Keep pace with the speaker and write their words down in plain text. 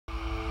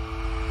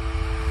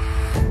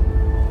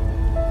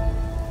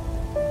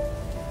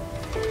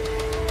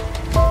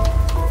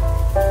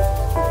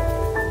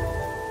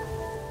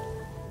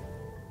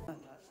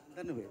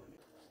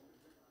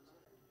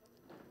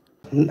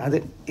అదే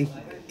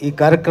ఈ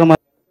కార్యక్రమం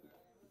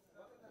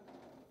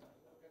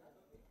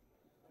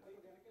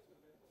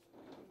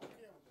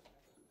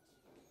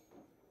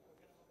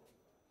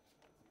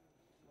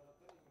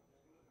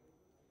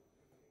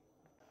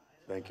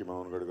థ్యాంక్ యూ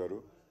మోహన్ గౌడ్ గారు.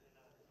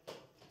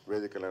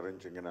 వేదికలు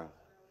అలంకరించిన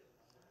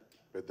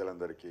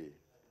పెద్దలందరికీ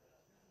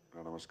నా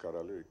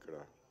నమస్కారాలు. ఇక్కడ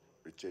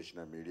విచ్చేసిన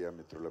మీడియా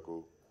మిత్రులకు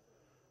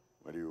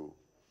మరియు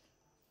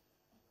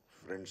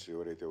ఫ్రెండ్స్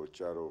ఎవరైతే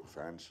వచ్చారో,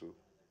 ఫ్యాన్స్,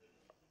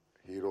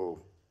 హీరో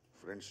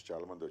ఫ్రెండ్స్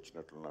చాలామంది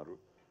వచ్చినట్లున్నారు,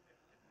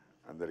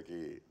 అందరికీ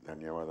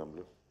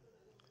ధన్యవాదములు.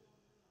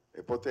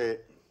 లేకపోతే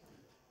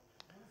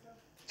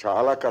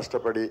చాలా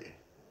కష్టపడి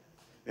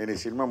నేను ఈ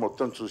సినిమా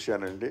మొత్తం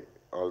చూశానండి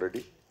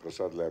ఆల్రెడీ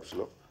ప్రసాద్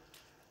ల్యాబ్స్లో.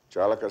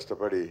 చాలా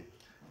కష్టపడి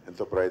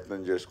ఎంతో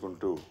ప్రయత్నం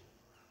చేసుకుంటూ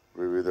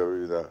వివిధ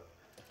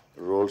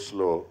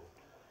రోల్స్లో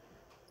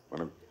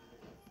మన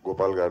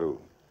గోపాల్ గారు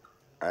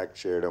యాక్ట్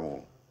చేయడము,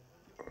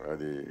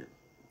 అది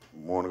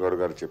మోహన్ గౌడ్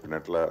గారు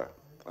చెప్పినట్ల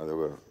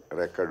అదొక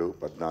రికార్డు.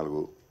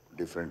 14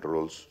 different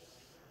roles.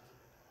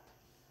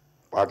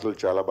 పాటలు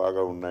చాలా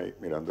బాగా ఉన్నాయి,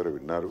 మీరు అందరూ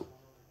విన్నారు.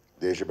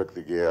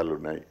 దేశభక్తి గేయాలు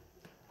ఉన్నాయి.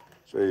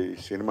 సో ఈ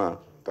సినిమా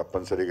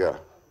తప్పనిసరిగా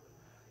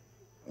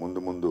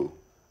ముందు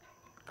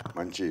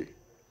మంచి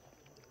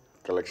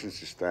కలెక్షన్స్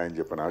ఇస్తాయని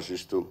చెప్పని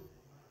ఆశిస్తూ,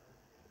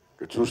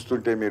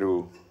 చూస్తుంటే మీరు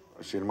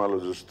సినిమాలో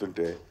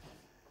చూస్తుంటే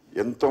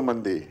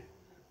ఎంతోమంది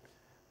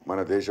మన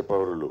దేశ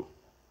పౌరులు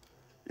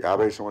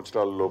 50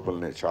 సంవత్సరాల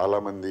లోపలనే,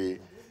 చాలామంది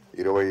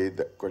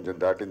 20 కొంచెం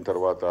దాటిన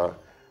తర్వాత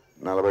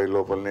 40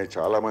 లోపలనే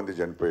చాలామంది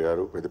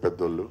చనిపోయారు,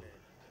 పెద్దోళ్ళు.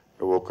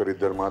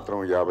 ఒక్కరిద్దరు మాత్రం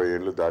 50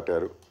 ఏళ్ళు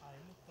దాటారు.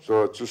 సో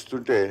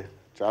చూస్తుంటే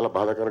చాలా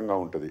బాధాకరంగా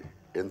ఉంటుంది.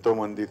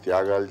 ఎంతోమంది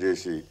త్యాగాలు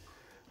చేసి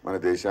మన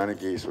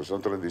దేశానికి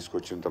స్వతంత్రం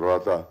తీసుకొచ్చిన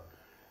తర్వాత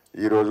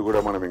ఈరోజు కూడా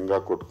మనం ఇంకా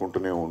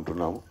కొట్టుకుంటూనే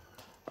ఉంటున్నాము.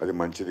 అది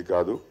మంచిది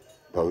కాదు,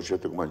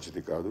 భవిష్యత్తుకు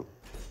మంచిది కాదు.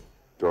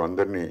 సో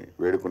అందరినీ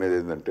వేడుకునేది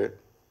ఏంటంటే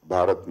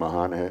భారత్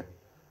మహాన్ హై,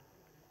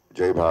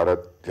 జై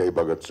భారత్, జై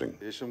భగత్ సింగ్.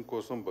 దేశం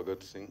కోసం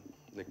భగత్ సింగ్.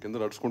 నేను కింద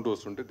నడుచుకుంటూ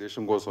వస్తుంటే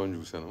దేశం కోసం అని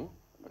చూశాను.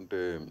 అంటే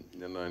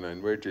నేను ఆయన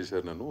ఇన్వైట్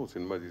చేశారు, నన్ను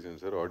సినిమా తీసాను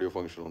సార్, ఆడియో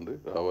ఫంక్షన్ ఉంది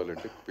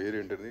రావాలంటే. పేరు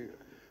ఏంటని,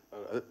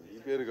 అదే మీ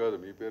పేరు కాదు,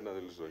 మీ పేరు నాకు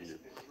తెలుసు అని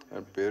చెప్పి,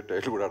 ఆయన పేరు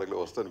టైటిల్ కూడా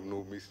అడగలేదు. వస్తాను,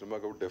 నువ్వు మీ సినిమా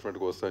కాబట్టి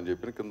డెఫినెట్గా వస్తా అని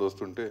చెప్పి కింద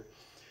వస్తుంటే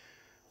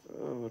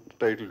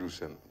టైటిల్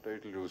చూశాను.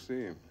 టైటిల్ చూసి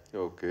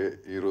ఓకే,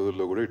 ఈ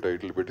రోజుల్లో కూడా ఈ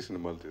టైటిల్ పెట్టి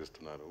సినిమాలు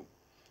తీస్తున్నారు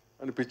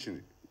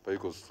అనిపించింది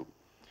పైకి వస్తూ.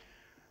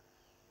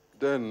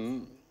 దెన్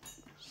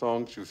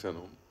సాంగ్స్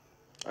చూశాను,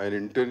 ఆయన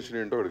ఇంటెన్షన్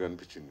ఏంటో అక్కడికి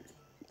అనిపించింది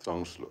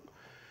సాంగ్స్లో.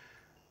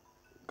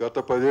 గత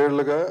 10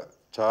 ఏళ్ళుగా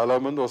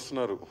చాలామంది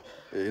వస్తున్నారు.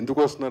 ఎందుకు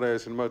వస్తున్నారు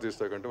ఆ సినిమా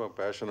తీస్తాకంటే మా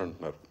ప్యాషన్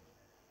అంటున్నారు.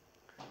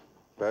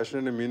 ప్యాషన్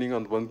అనే మీనింగ్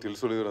అంతమంది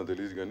తెలుసో లేదో నాకు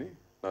తెలియదు, కానీ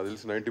నాకు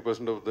తెలిసి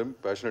 90% ఆఫ్ దెమ్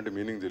ప్యాషన్ అంటే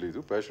మీనింగ్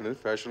తెలియదు. ప్యాషన్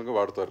అనేది ఫ్యాషన్గా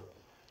వాడతారు.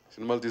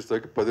 సినిమాలు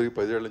తీస్తాకి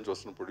 10 ఏళ్ళ నుంచి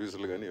వస్తున్న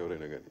ప్రొడ్యూసర్లు కానీ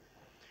ఎవరైనా కానీ.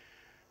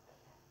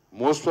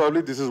 Most probably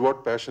this is what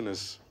passion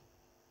is.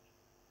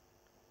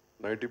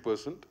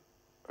 90%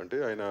 అంటే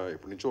ఆయన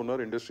ఎప్పటి నుంచో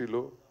ఉన్నారు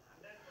ఇండస్ట్రీలో.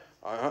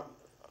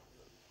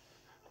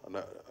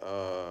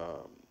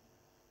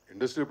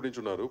 ఇండస్ట్రీ ఎప్పటి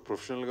నుంచి ఉన్నారు,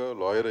 ప్రొఫెషనల్గా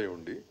లాయర్ అయి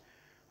ఉండి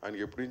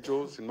ఆయనకి ఎప్పటి నుంచో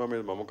సినిమా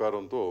మీద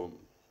మమకారంతో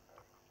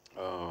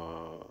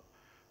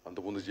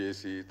అంతకుముందు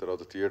చేసి,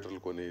 తర్వాత థియేటర్లు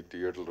కొని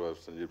థియేటర్లు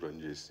అని చెప్పి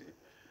రన్ చేసి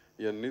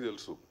ఇవన్నీ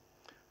తెలుసు.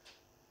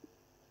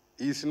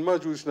 ఈ సినిమా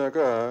చూసినాక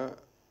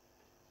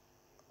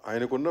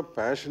ఆయనకున్న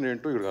ప్యాషన్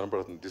ఏంటో ఇక్కడ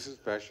కనపడుతుంది. This is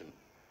passion.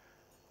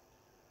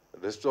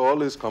 Rest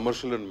all is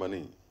commercial and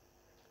money.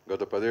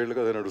 గత 10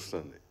 ఏళ్ళుగా అదే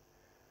నడుస్తుంది.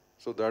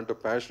 సో దాంట్లో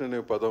ప్యాషన్ అనే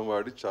పదం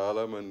వాడి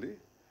చాలామంది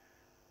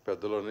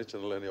పెద్దలని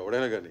చిన్నలని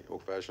ఎవడైనా కానీ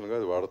ఒక ప్యాషన్గా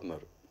అది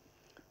వాడుతున్నారు.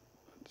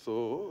 So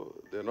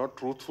they are not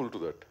truthful to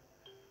that.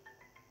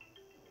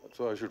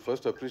 So I should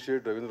first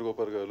appreciate Ravindra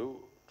Gopal గారు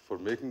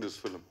for making this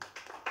film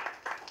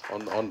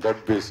on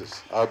that basis.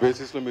 ఆ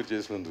బేసిస్లో మీరు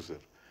చేసినందుకు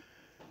సార్.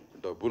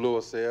 డబ్బులు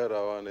వస్తాయా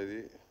రావా అనేది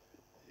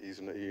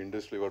ఈ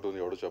ఇండస్ట్రీ ఇవ్వటం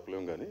ఎవడో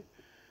చెప్పలేము, కానీ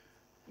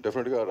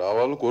డెఫినెట్గా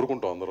రావాలని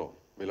కోరుకుంటాం అందరం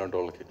మీలాంటి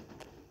వాళ్ళకి.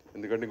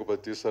 ఎందుకంటే ఇంకో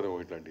 10 తీస్తారేమో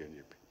ఇట్లాంటివి అని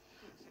చెప్పి.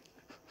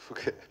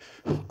 ఓకే,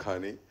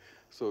 కానీ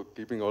so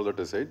keeping all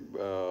that aside,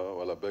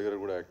 వాళ్ళ అబ్బాయి గారు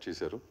కూడా యాక్ట్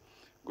చేశారు.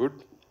 గుడ్.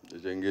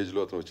 ఎంగేజ్లో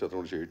అతను వచ్చి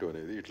అతను చేయటం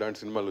అనేది, ఇట్లాంటి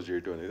సినిమాల్లో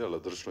చేయటం అనేది వాళ్ళ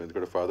అదృష్టం.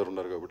 ఎందుకంటే ఫాదర్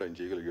ఉన్నారు కాబట్టి ఆయన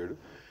చేయగలిగాడు.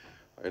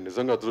 ఆయన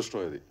నిజంగా అదృష్టం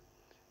అది.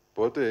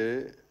 పోతే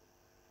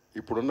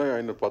ఇప్పుడున్న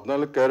ఆయన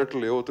 14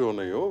 క్యారెక్టర్లు ఏవైతే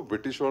ఉన్నాయో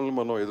బ్రిటిష్ వాళ్ళని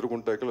మనం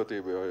ఎదుర్కొంటాక, లేకపోతే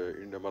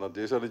మన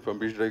దేశాల నుంచి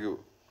పంపించడానికి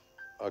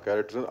ఆ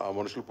క్యారెక్టర్స్, ఆ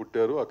మనుషులు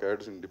పుట్టారు, ఆ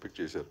క్యారెక్టర్స్ని డిపిక్ట్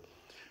చేశారు.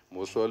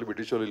 మోస్ట్ వాళ్ళు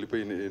బ్రిటిష్ వాళ్ళు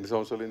వెళ్ళిపోయి ఎన్ని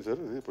సంవత్సరాలు అయింది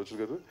సార్? ఇది ప్రొడ్యూసర్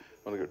గారు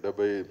మనకి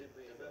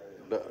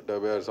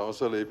 76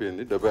 సంవత్సరాలు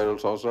అయిపోయింది.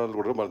 76 సంవత్సరాలు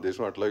కూడా మన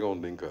దేశం అట్లాగే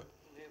ఉంది. ఇంకా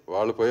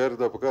వాళ్ళు పోయారు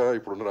తప్పక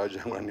ఇప్పుడున్న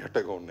రాజ్యాంగాన్ని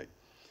అట్టగా ఉన్నాయి.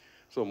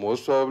 సో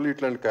మోస్ట్ ప్రాబబ్లీ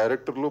ఇట్లాంటి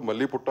క్యారెక్టర్లు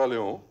మళ్ళీ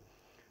పుట్టాలేమో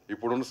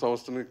ఇప్పుడున్న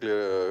సంస్థని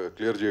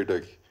క్లియర్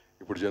చేయడానికి,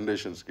 ఇప్పుడు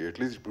జనరేషన్స్కి.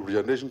 అట్లీస్ట్ ఇప్పుడు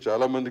జనరేషన్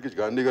చాలామందికి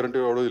గాంధీ గారు అంటే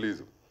ఎవడో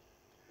తెలియదు.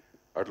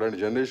 అట్లాంటి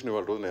జనరేషన్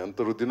ఇవాళ రోజున ఎంత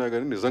రుద్దినా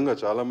కానీ నిజంగా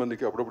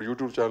చాలామందికి అప్పుడప్పుడు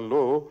యూట్యూబ్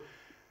ఛానల్లో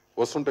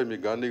వస్తుంటాయి,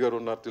 మీకు గాంధీ గారు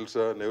ఉన్నారు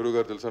తెలుసా, నెహ్రూ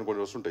గారు తెలుసా అని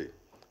కొన్ని వస్తుంటాయి,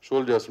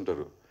 షోలు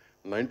చేస్తుంటారు.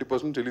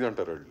 90% తెలియదు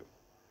అంటారు వాళ్ళు.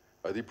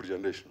 అది ఇప్పుడు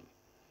జనరేషన్.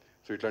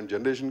 సో ఇట్లాంటి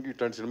జనరేషన్కి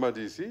ఇట్లాంటి సినిమా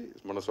తీసి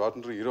మన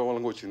స్వాతంత్రం హీరో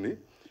మూలంగా వచ్చింది,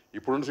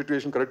 ఇప్పుడున్న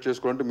సిచ్యువేషన్ కరెక్ట్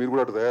చేసుకోవాలంటే మీరు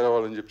కూడా అటు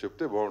తయారవ్వాలని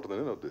చెప్తే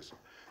బాగుంటుందని నా ఉద్దేశం.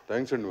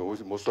 థ్యాంక్స్ అండి.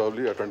 మోస్ట్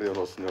ప్రాబ్లీ అట్లాంటిది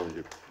ఏమైనా వస్తుందేమో అని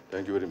చెప్పి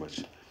thank you very much.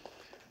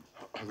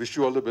 Wish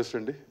you all the best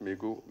అండి.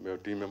 మీకు మీ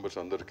టీం మెంబర్స్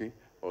అందరికీ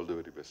ఆల్ ద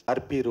వెరీ బెస్ట్.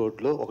 ఆర్పి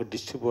రోడ్లో ఒక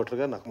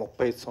డిస్ట్రిబ్యూటర్గా నాకు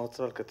 35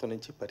 సంవత్సరాల క్రితం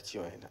నుంచి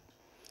పరిచయం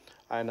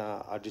ఆయన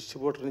ఆ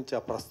డిస్ట్రిబ్యూటర్ నుంచి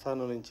ఆ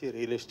ప్రస్థానం నుంచి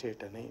రియల్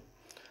ఎస్టేట్ అని,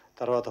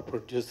 తర్వాత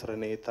ప్రొడ్యూసర్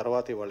అని,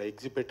 తర్వాత ఇవాళ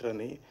ఎగ్జిబిటర్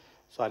అని,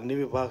 సో అన్ని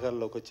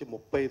విభాగాల్లోకి వచ్చి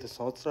 35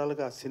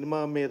 సంవత్సరాలుగా ఆ సినిమా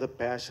మీద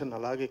ప్యాషన్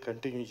అలాగే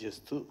కంటిన్యూ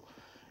చేస్తూ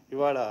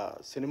ఇవాళ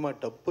సినిమా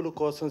డబ్బుల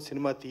కోసం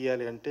సినిమా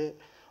తీయాలి అంటే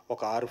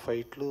ఒక 6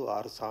 ఫైట్లు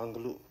 6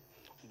 సాంగులు,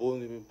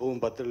 భూమి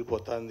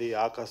బద్దలిపోతుంది,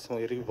 ఆకాశం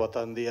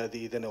ఎరిగిపోతుంది, అది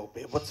ఇదని ఒక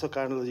బీభత్స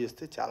కాండలు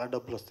చేస్తే చాలా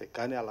డబ్బులు వస్తాయి.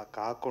 కానీ అలా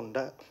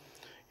కాకుండా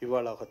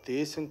ఇవాళ ఒక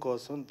దేశం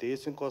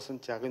కోసం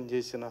త్యాగం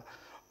చేసిన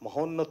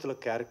మహోన్నతుల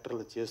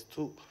క్యారెక్టర్లు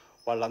చేస్తూ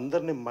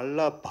వాళ్ళందరినీ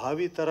మళ్ళా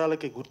భావి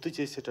తరాలకి గుర్తు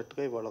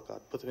చేసేటట్టుగా ఇవాళ ఒక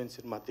అద్భుతమైన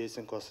సినిమా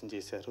దేశం కోసం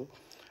చేశారు.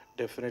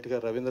 డెఫినెట్గా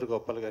రవీంద్ర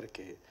గోపాల్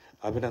గారికి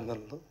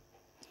అభినందనలు.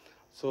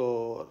 సో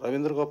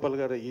రవీంద్ర గోపాల్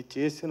గారు ఈ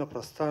చేసిన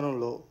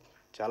ప్రస్థానంలో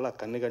చాలా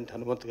కన్నిగంటి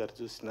హనుమంత్ గారు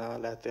చూసినా,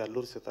 లేకపోతే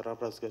అల్లూరి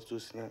సీతారామరాజు గారు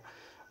చూసినా,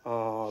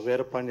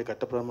 వీరపాండ్య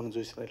కట్టబ్రహ్మను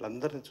చూసినా,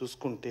 వీళ్ళందరినీ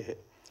చూసుకుంటే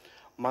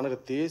మనకు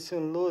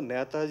దేశంలో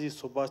నేతాజీ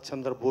సుభాష్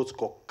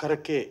చంద్రబోస్కి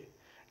ఒక్కరికే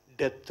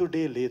డెత్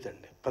డే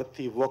లేదండి.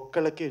 ప్రతి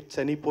ఒక్కళ్ళకి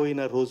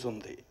చనిపోయిన రోజు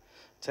ఉంది.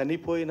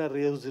 చనిపోయిన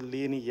రోజు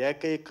లేని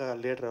ఏకైక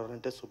లీడర్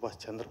ఎవరంటే సుభాష్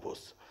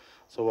చంద్రబోస్.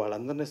 సో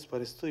వాళ్ళందరినీ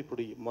స్మరిస్తూ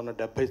ఇప్పుడు మొన్న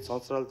 75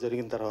 సంవత్సరాలు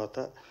జరిగిన తర్వాత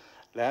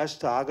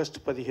లాస్ట్ ఆగస్టు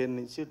 15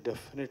 నుంచి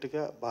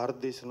డెఫినెట్గా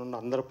భారతదేశంలో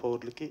ఉన్న అందరి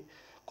పౌరులకి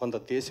కొంత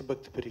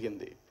దేశభక్తి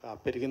పెరిగింది. ఆ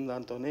పెరిగిన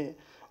దాంతోనే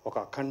ఒక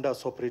అఖండ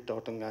సూపర్ హిట్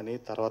అవటం కానీ,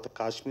 తర్వాత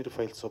కాశ్మీర్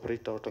ఫైల్ సూపర్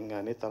హిట్ అవటం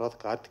కానీ, తర్వాత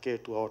కార్తికేయ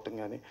 2 అవటం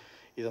కానీ,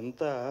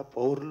 ఇదంతా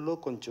పౌరుల్లో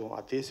కొంచెం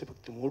ఆ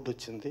దేశభక్తి మూడ్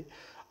వచ్చింది.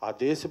 ఆ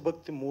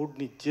దేశభక్తి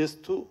మూడ్ని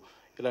ఇచ్చేస్తూ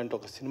ఇలాంటి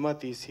ఒక సినిమా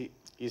తీసి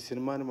ఈ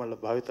సినిమాని మళ్ళీ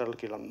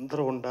భావితరాలకి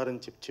వీళ్ళందరూ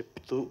ఉండాలని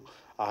చెప్తూ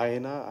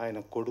ఆయన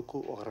కొడుకు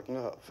ఒక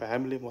రకంగా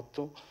ఫ్యామిలీ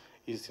మొత్తం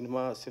ఈ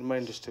సినిమా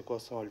ఇండస్ట్రీ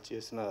కోసం వాళ్ళు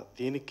చేసిన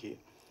దీనికి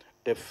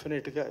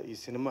డెఫినెట్గా ఈ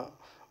సినిమా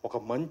ఒక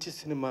మంచి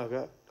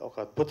సినిమాగా, ఒక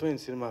అద్భుతమైన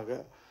సినిమాగా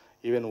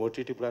ఈవెన్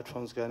ఓటీటీ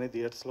ప్లాట్ఫామ్స్ కానీ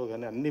థియేటర్స్లో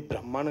కానీ అన్ని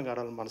బ్రహ్మాండంగా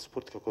ఆడాలని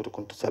మనస్ఫూర్తిగా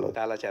కోరుకుంటూ సెలవు.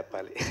 చాలా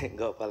చెప్పాలి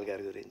గోపాల్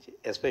గారి గురించి.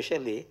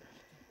 ఎస్పెషల్లీ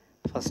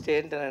ఫస్ట్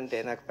ఏంటంటే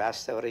నాకు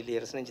పాస్ట్ సెవరల్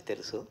ఇయర్స్ నుంచి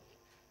తెలుసు.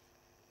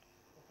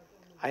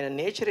 ఆయన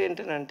నేచర్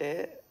ఏంటంటే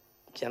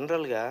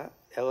జనరల్గా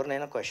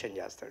ఎవరినైనా క్వశ్చన్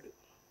చేస్తాడు.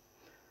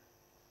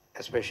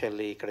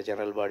 ఎస్పెషల్లీ ఇక్కడ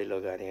జనరల్ బాడీలో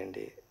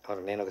కానివ్వండి,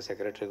 నేను ఒక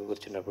సెక్రటరీగా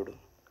కూర్చున్నప్పుడు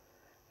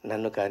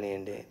నన్ను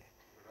కానివ్వండి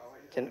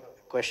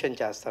క్వశ్చన్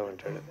చేస్తూ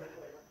ఉంటాడు.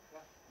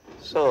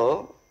 సో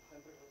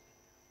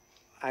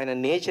ఆయన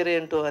నేచర్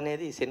ఏంటో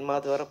అనేది ఈ సినిమా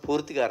ద్వారా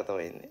పూర్తిగా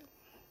అర్థమైంది.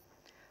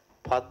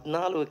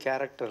 14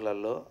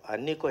 క్యారెక్టర్లలో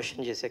అన్ని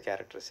క్వశ్చన్ చేసే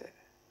క్యారెక్టర్సే.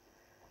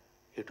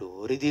 ఇటు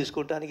ఊరి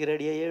తీసుకుంటానికి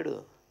రెడీ అయ్యాడు,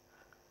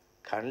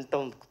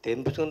 కంఠం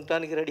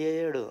తెంపుకుంటానికి రెడీ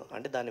అయ్యాడు.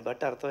 అంటే దాన్ని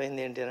బట్టి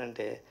అర్థమైంది ఏంటి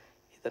అంటే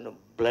ఇతను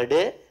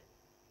బ్లడే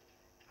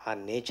ఆ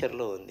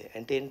నేచర్లో ఉంది.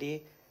 అంటే ఏంటి?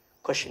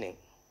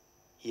 క్వశ్చనింగ్.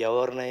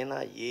 ఎవరినైనా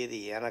ఏది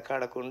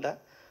వెనకాడకుండా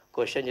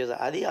క్వశ్చన్ చేసా.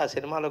 అది ఆ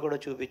సినిమాలో కూడా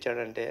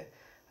చూపించాడంటే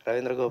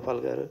రవీంద్ర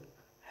గోపాల్ గారు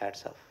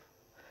hats off,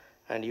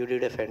 and you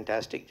did a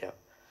fantastic job.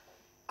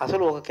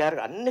 అసలు ఒక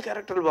క్యారెక్టర్, అన్ని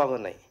క్యారెక్టర్లు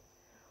బాగున్నాయి.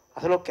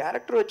 అసలు ఒక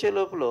క్యారెక్టర్ వచ్చే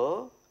లోపల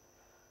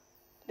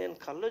నేను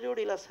కళ్ళజోడు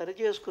ఇలా సరి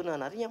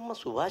చేసుకున్నాను, అది అమ్మ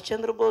సుభాష్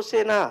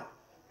చంద్రబోసేనా,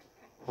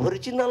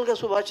 ఒరిజినల్గా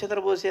సుభాష్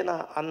చంద్రబోసేనా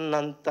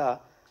అన్నంత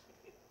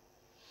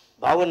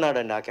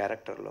బాగున్నాడండి ఆ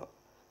క్యారెక్టర్లో.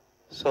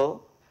 సో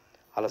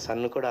అలా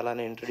సన్ను కూడా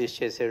అలానే ఇంట్రడ్యూస్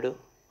చేశాడు.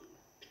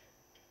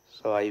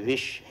 So I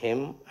wish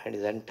him and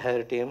his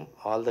entire team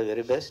all the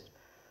very best.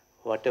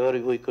 What ever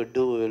we could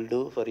do will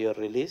do for your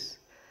release,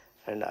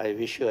 and I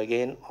wish you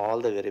again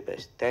all the very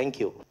best. Thank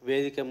you.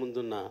 వేదిక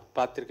ముందున్న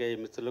పాత్రికేయ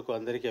మిత్రులకు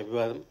అందరికీ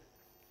అభివాదం.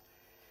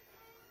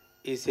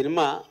 ఈ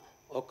cinema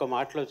ఒక్క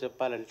మాటలో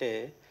చెప్పాలంటే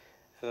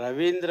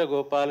రవీంద్ర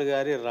గోపాల్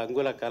గారి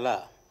రంగుల కళ,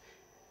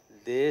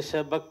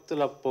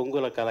 దేశభక్తుల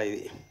పొంగుల కళ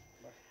ఇది.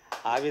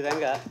 ఆ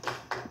విధంగా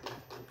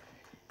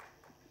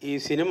ఈ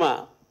సినిమా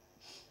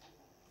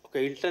ఒక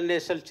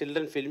ఇంటర్నేషనల్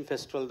చిల్డ్రన్ ఫిల్మ్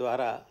ఫెస్టివల్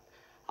ద్వారా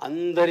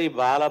అందరి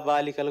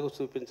బాలబాలికలకు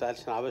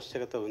చూపించాల్సిన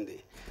ఆవశ్యకత ఉంది.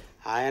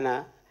 ఆయన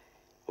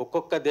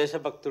ఒక్కొక్క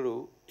దేశభక్తుడు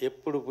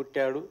ఎప్పుడు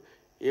పుట్టాడు,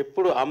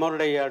 ఎప్పుడు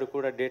అమరుడయ్యాడు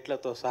కూడా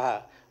డేట్లతో సహా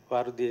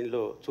వారు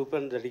దీనిలో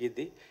చూపడం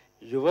జరిగింది.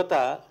 యువత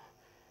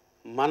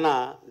మన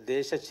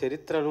దేశ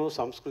చరిత్రను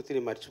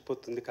సంస్కృతిని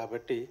మర్చిపోతుంది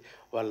కాబట్టి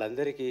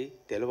వాళ్ళందరికీ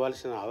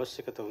తెలవాల్సిన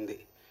ఆవశ్యకత ఉంది.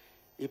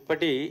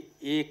 ఇప్పటి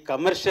ఈ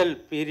కమర్షియల్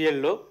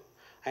పీరియడ్లో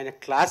ఆయన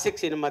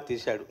క్లాసిక్ సినిమా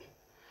తీశాడు.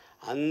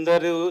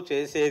 అందరూ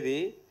చేసేది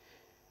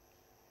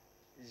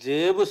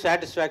జేబు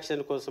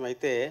సాటిస్ఫాక్షన్ కోసం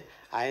అయితే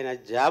ఆయన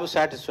జాబ్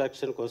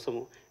సాటిస్ఫాక్షన్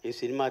కోసము ఈ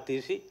సినిమా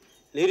తీసి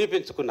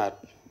నిరూపించుకున్నారు.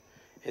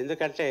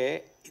 ఎందుకంటే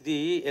ఇది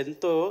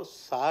ఎంతో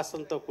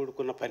సాహసంతో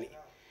కూడుకున్న పని.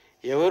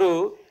 ఎవరు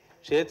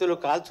చేతులు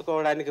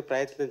కాల్చుకోవడానికి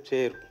ప్రయత్నం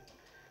చేయరు.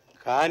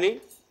 కానీ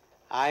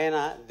ఆయన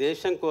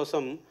దేశం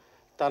కోసం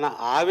తన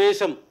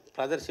ఆవేశం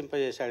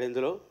ప్రదర్శింపజేశాడు.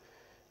 ఇందులో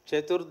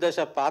చతుర్దశ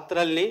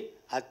పాత్రల్ని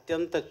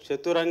అత్యంత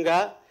చతురంగా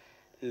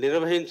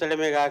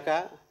నిర్వహించడమే కాక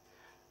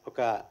ఒక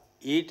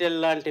ఈటెల్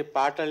లాంటి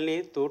పాటల్ని,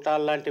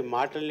 తూటాల్లాంటి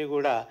మాటల్ని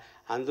కూడా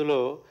అందులో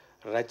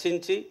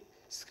రచించి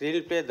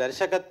స్క్రీన్ ప్లే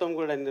దర్శకత్వం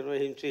కూడా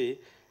నిర్వహించి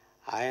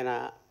ఆయన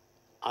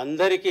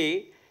అందరికీ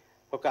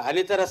ఒక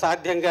అనితర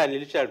సాధ్యంగా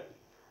నిలిచాడు.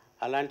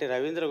 అలాంటి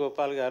రవీంద్ర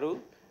గోపాల్ గారు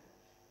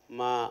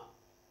మా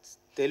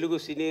తెలుగు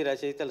సినీ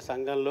రచయితల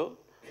సంఘంలో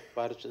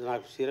వారు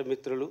నాకు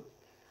చిరమిత్రులు.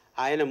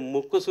 ఆయన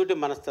ముక్కుసూటి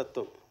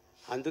మనస్తత్వం.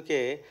 అందుకే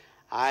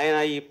ఆయన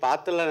ఈ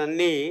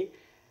పాత్రలన్నీ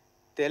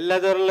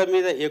తెల్లదొరల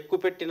మీద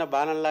ఎక్కుపెట్టిన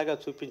బాణంలాగా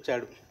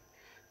చూపించాడు.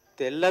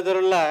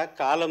 తెల్లదొరల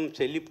కాలం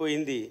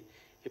చెల్లిపోయింది,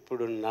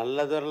 ఇప్పుడు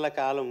నల్లదొరల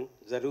కాలం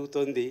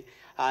జరుగుతుంది.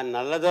 ఆ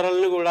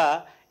నల్లదొరలను కూడా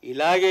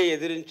ఇలాగే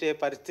ఎదిరించే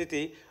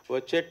పరిస్థితి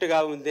వచ్చేట్టుగా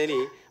ఉందని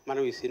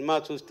మనం ఈ సినిమా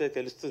చూస్తే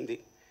తెలుస్తుంది.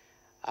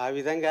 ఆ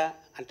విధంగా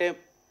అంటే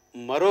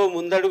మరో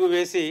ముందడుగు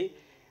వేసి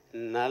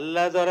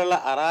నల్లదొరల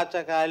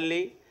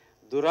అరాచకాల్ని,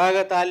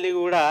 దురాగతాల్ని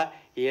కూడా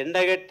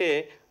ఎండగట్టే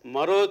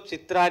మరో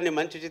చిత్రాన్ని,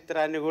 మంచి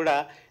చిత్రాన్ని కూడా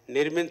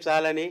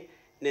నిర్మించాలని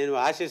నేను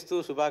ఆశిస్తూ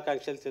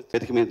శుభాకాంక్షలు చెప్తాను.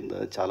 వేదిక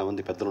మీద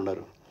చాలామంది పెద్దలు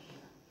ఉన్నారు,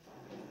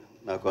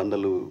 నాకు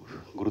అన్నలు,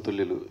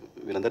 గురుతుల్యులు,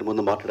 వీళ్ళందరి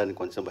ముందు మాట్లాడడానికి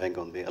కొంచెం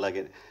భయంగా ఉంది.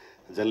 అలాగే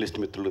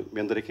జర్నలిస్ట్ మిత్రులు,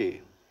 మీ అందరికీ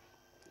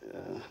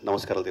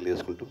నమస్కారాలు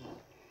తెలియజేసుకుంటూ,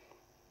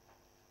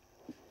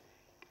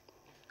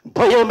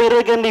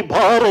 భయమెరగని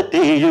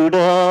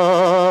భారతీయుడా,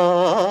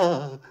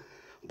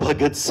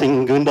 భగత్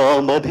సింగ్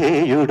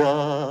నామధేయుడా,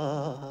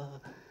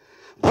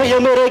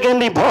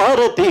 భయమెరగని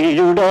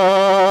భారతీయుడా,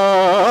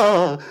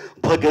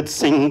 భగత్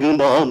సింగ్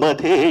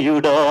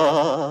నామధేయుడా,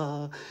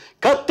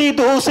 కత్తి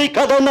దూసి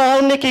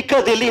కథనానికి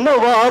కదిలిన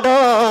వాడా,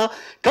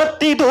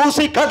 కత్తి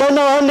దూసి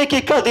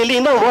కథనానికి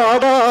కదిలిన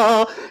వాడా,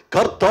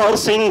 కర్తార్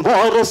సింగ్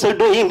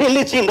వారసుడై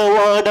నిలిచిన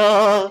వాడా,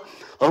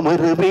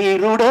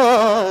 అమరవీరుడా,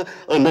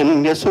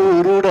 అనన్య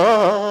సూరుడా,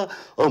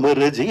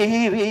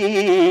 అమరజీవి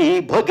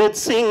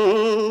భగత్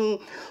సింగ్,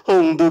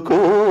 అందుకో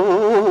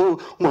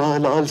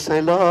మాలాల్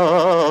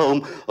సలాం,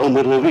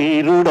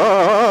 అమరవీరుడా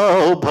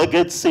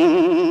భగత్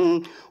సింగ్,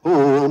 ఓ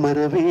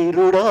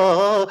అమరవీరుడా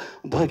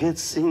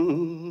భగత్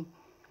సింగ్.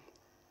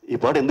 ఈ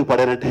పాట ఎందుకు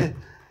పాడానంటే,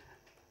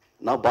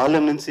 నా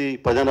బాల్యం నుంచి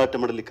ప్రజానాట్య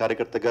మండలి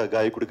కార్యకర్తగా,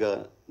 గాయకుడిగా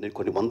నేను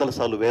కొన్ని వందల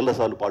సార్లు, వేల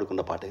సార్లు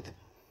పాడుకున్న పాట ఇది.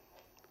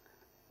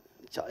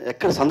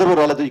 ఎక్కడ సందర్భం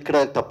రాలేదు. ఇక్కడ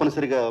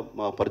తప్పనిసరిగా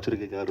మా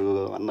పరచురి గారు,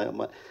 అన్న,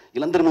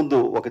 వీళ్ళందరి ముందు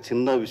ఒక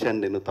చిన్న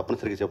విషయాన్ని నేను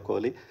తప్పనిసరిగా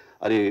చెప్పుకోవాలి.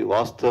 అది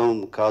వాస్తవం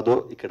కాదో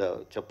ఇక్కడ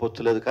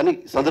చెప్పొచ్చు లేదు, కానీ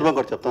సందర్భం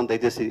కూడా చెప్తాను,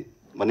 దయచేసి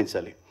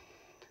మన్నించాలి.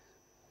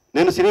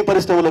 నేను సినీ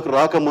పరిశ్రమలకు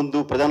రాకముందు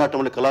ప్రజానాట్య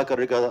మండలి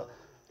కళాకారుడిగా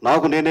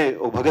నాకు నేనే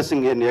ఒక భగత్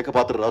సింగ్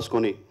ఏకపాత్ర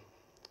రాసుకొని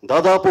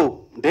దాదాపు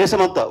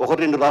దేశమంతా,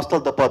 1-2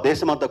 రాష్ట్రాలు తప్ప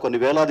దేశమంతా కొన్ని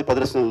వేలాది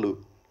ప్రదర్శనలు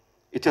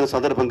ఇచ్చిన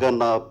సందర్భంగా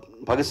నా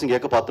భగత్ సింగ్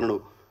ఏకపాత్రను,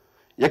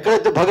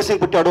 ఎక్కడైతే భగత్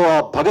సింగ్ పుట్టాడో ఆ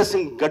భగత్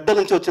సింగ్ గడ్డ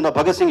నుంచి వచ్చిన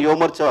Bhagat Singh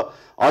Yuva Morcha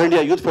all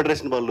India youth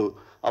federation వాళ్ళు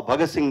ఆ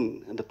భగత్ సింగ్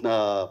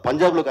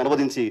పంజాబ్లోకి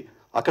అనువదించి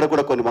అక్కడ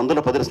కూడా కొన్ని వందల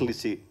ప్రదర్శనలు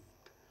ఇచ్చి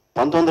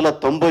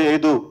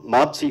 1995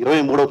 మార్చి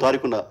 23వ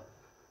తారీఖున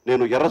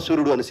నేను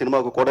ఎర్రసూర్యుడు అనే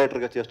సినిమాకు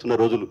కోడైరెక్టర్గా చేస్తున్న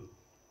రోజులు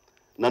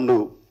నన్ను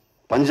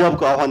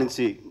పంజాబ్కు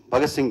ఆహ్వానించి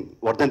భగత్ సింగ్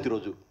వర్ధంతి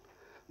రోజు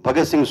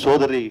భగత్ సింగ్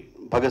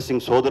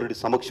సోదరుడి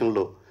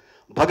సమక్షంలో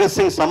భగత్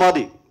సింగ్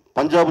సమాధి,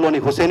 పంజాబ్లోని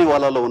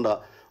హుసేనివాలాలో ఉన్న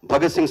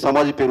భగత్ సింగ్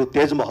సమాధి పేరు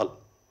తేజ్ మహల్.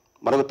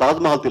 మనకు తాజ్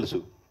మహల్ తెలుసు,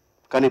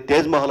 కానీ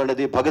తేజ్ మహల్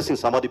అనేది భగత్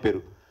సింగ్ సమాధి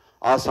పేరు.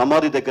 ఆ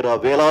సమాధి దగ్గర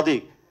వేలాది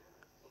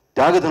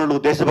త్యాగధనులు,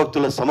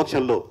 దేశభక్తుల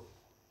సమక్షంలో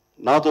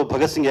నాతో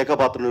భగత్ సింగ్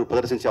ఏకపాత్రను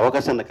ప్రదర్శించే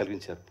అవకాశాన్ని నాకు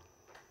కలిగించారు.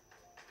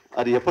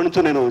 అది ఎప్పటి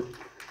నుంచో నేను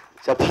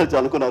చెప్పాలని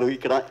అనుకున్నాను.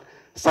 ఇక్కడ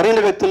సరైన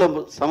వ్యక్తుల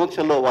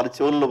సమక్షంలో వారి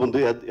చెవుల ముందు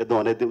ఎద్దాం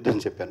అనేది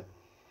ఉద్దేశం చెప్పాను.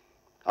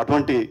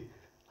 అటువంటి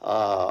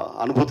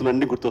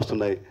అనుభూతులన్నీ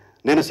గుర్తొస్తున్నాయి.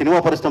 నేను సినిమా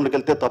పరిశ్రమలకు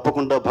వెళ్తే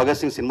తప్పకుండా భగత్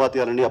సింగ్ సినిమా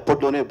తీయాలని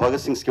అప్పట్లోనే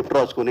భగత్ సింగ్ స్క్రిప్ట్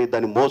రాసుకొని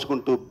దాన్ని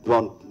మోసుకుంటూ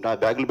నా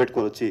బ్యాగులు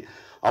పెట్టుకొని వచ్చి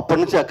అప్పటి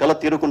నుంచి ఆ కళ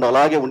తీరకుండా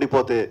అలాగే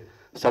ఉండిపోతే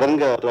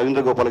సడన్గా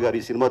రవీంద్ర గోపాల్ గారు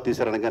ఈ సినిమా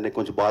తీశారనగానే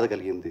కొంచెం బాధ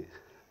కలిగింది,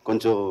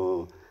 కొంచెం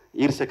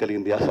ఈర్ష్య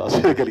కలిగింది,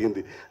 అసూయ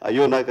కలిగింది.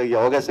 అయ్యో, నాకు ఈ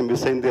అవకాశం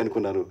మిస్ అయింది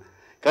అనుకున్నాను.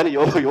 కానీ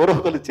ఎవరో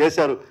ఒకరు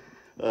చేశారు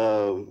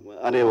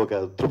అనే ఒక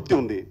తృప్తి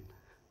ఉంది.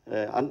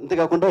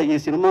 అంతేకాకుండా ఈ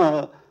సినిమా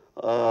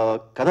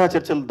కథా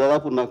చర్చలు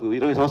దాదాపు నాకు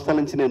 20 సంవత్సరాల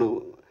నుంచి నేను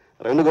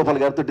రవీంద్ర గోపాల్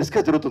గారితో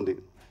డిస్కస్ జరుగుతుంది.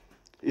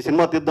 ఈ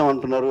సినిమా తీద్దాం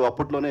అంటున్నారు.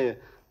 అప్పట్లోనే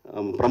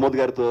ప్రమోద్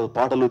గారితో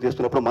పాటలు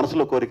తీస్తున్నప్పుడు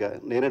మనసులో కోరిక,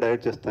 నేనే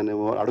డైరెక్ట్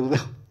చేస్తానేమో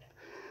అడుగుదాం,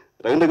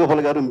 రవీంద్ర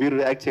గోపాల్ గారు మీరు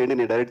యాక్ట్ చేయండి,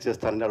 నేను డైరెక్ట్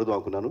చేస్తానని అడుగుదాం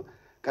అనుకున్నాను.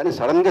 కానీ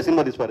సడన్గా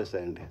సినిమా తీసి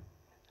పారేస్తాయండి.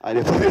 ఆయన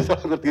ఎప్పుడు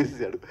సడన్గా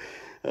తీసేసాడు.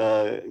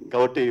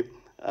 కాబట్టి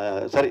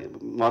సరే,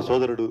 మా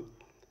సోదరుడు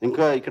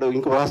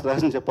ఇంకో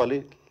రహస్యం చెప్పాలి.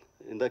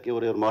 ఇందాక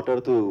ఎవరు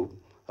మాట్లాడుతూ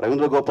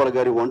రవీంద్ర గోపాల్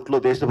గారి ఒంట్లో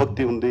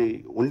దేశభక్తి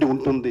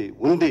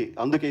ఉంది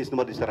అందుకే ఈ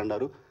సినిమా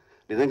తీశారన్నారు.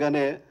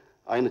 నిజంగానే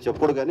ఆయన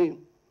చెప్పుకోడు, కానీ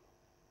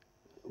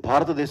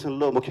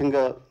భారతదేశంలో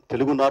ముఖ్యంగా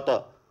తెలుగునాట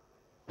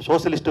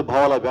సోషలిస్టు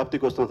భావాల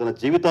వ్యాప్తికి వస్తున్న తన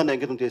జీవితాన్ని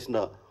అంకితం చేసిన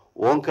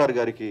ఓంకార్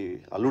గారికి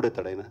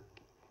అల్లుడెత్తాడు ఆయన.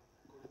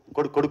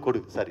 కొడుకు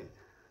సారీ,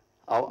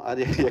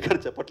 అది ఎక్కడ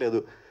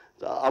చెప్పట్లేదు.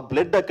 ఆ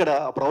బ్లడ్ అక్కడ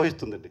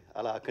ప్రవహిస్తుందండి.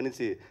 అలా అక్కడి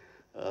నుంచి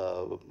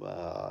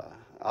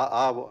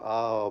ఆ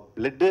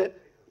బ్లడ్డే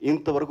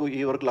ఇంతవరకు ఈ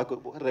వరకు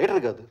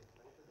రైటర్ కాదు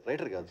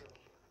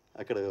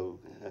అక్కడ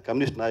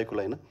కమ్యూనిస్ట్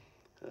నాయకులు ఆయన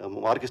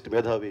మార్కిస్ట్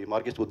మేధావి,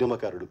 మార్కిస్ట్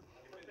ఉద్యమకారుడు,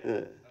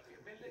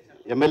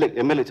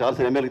 ఎమ్మెల్యే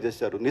చాలాసార్లు ఎమ్మెల్యే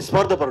చేశారు,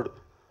 నిస్వార్థపరుడు.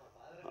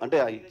 అంటే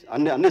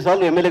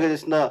అన్నిసార్లు ఎమ్మెల్యేగా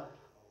చేసిన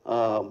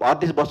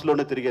ఆర్టీసీ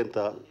బస్సులోనే తిరిగేంత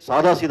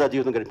సాదాసీదా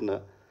జీవితం గడిపిన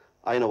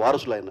ఆయన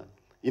వారసులు. ఆయన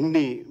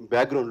ఇన్ని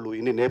బ్యాక్గ్రౌండ్లు,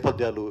 ఇన్ని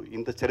నేపథ్యాలు,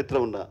 ఇంత చరిత్ర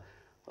ఉన్న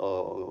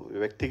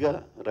వ్యక్తిగా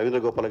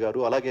రవీంద్ర గోపాల్ గారు,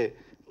 అలాగే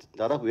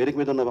దాదాపు వేదిక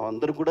మీద ఉన్న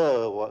అందరూ కూడా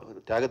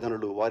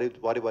త్యాగధనులు.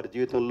 వారి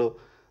జీవితంలో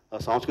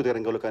సాంస్కృతిక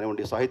రంగంలో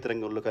కానివ్వండి, సాహిత్య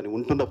రంగంలో కానీ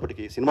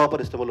ఉంటున్నప్పటికీ, సినిమా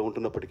పరిశ్రమలో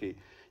ఉంటున్నప్పటికీ,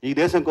 ఈ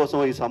దేశం కోసం,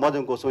 ఈ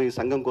సమాజం కోసం, ఈ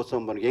సంఘం కోసం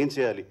మనం ఏం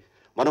చేయాలి,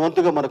 మన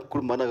వంతుగా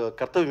మన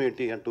కర్తవ్యం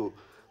ఏంటి అంటూ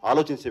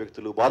ఆలోచించే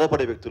వ్యక్తులు,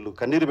 బాధపడే వ్యక్తులు,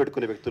 కన్నీరు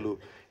పెట్టుకునే వ్యక్తులు,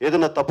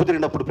 ఏదైనా తప్పు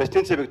తిరిగినప్పుడు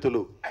ప్రశ్నించే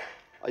వ్యక్తులు,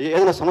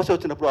 ఏదైనా సమస్య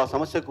వచ్చినప్పుడు ఆ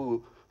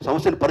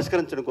సమస్యను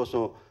పరిష్కరించడం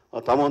కోసం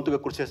తమ వంతుగా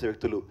కృషి చేసే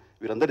వ్యక్తులు,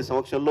 వీరందరి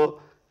సమక్షంలో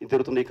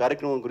జరుగుతున్న ఈ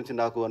కార్యక్రమం గురించి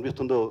నాకు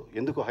అనిపిస్తుందో,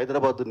 ఎందుకు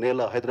హైదరాబాద్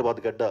నేల, హైదరాబాద్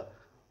గడ్డ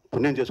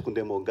పుణ్యం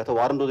చేసుకుందేమో. గత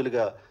వారం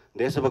రోజులుగా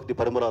దేశభక్తి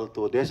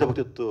పరిమళాలతో,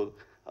 దేశభక్తితో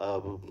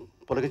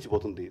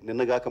పొలగించిపోతుంది.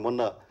 నిన్నగాక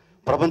మొన్న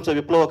ప్రపంచ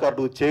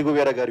విప్లవకారుడు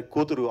చేగువేరా గారి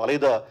కూతురు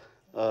అలైదా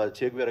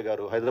చేగువేరా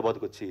గారు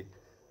హైదరాబాద్కు వచ్చి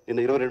నిన్న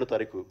 22వ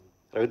తారీఖు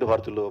రవీంద్ర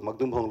భారతిలో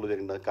మగ్దుం భవన్లో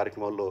జరిగిన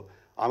కార్యక్రమాల్లో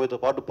ఆమెతో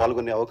పాటు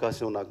పాల్గొనే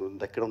అవకాశం నాకు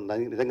దక్కడం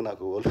నిజంగా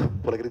నాకు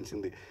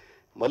పులకరించింది.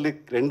 మళ్ళీ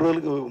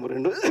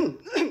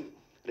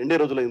రెండే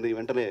రోజులైంది.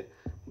 వెంటనే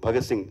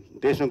భగత్ సింగ్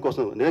దేశం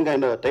కోసం, నిజంగా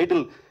ఆయన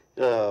టైటిల్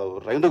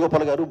రవీంద్ర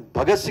గోపాల్ గారు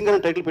భగత్ సింగ్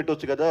అని టైటిల్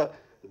పెట్టవచ్చు కదా,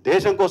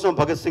 దేశం కోసం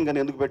భగత్ సింగ్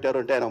అని ఎందుకు పెట్టారు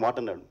అంటే ఆయన మాట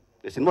అన్నాడు.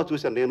 సినిమా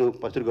చూశాను నేను,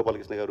 పచ్చడి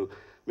గోపాలకృష్ణ గారు,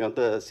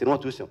 మేమంతా సినిమా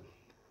చూసాం.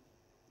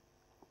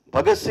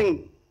 భగత్ సింగ్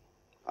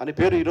అనే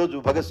పేరు ఈరోజు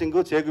భగత్ సింగ్,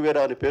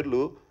 చేగువేరా అనే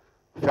పేర్లు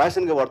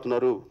ఫ్యాషన్గా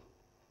వాడుతున్నారు.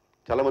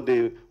 చాలామంది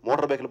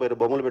మోటార్ బైకుల పైన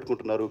బొమ్మలు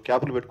పెట్టుకుంటున్నారు,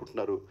 క్యాపులు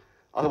పెట్టుకుంటున్నారు.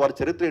 అసలు వారి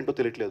చరిత్ర ఏంటో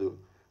తెలియట్లేదు.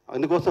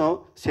 అందుకోసం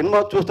సినిమా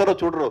చూస్తారో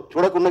చూడరో,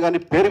 చూడకుండా కానీ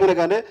పేరు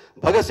వినగానే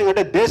భగత్ సింగ్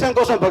అంటే దేశం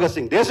కోసం భగత్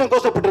సింగ్, దేశం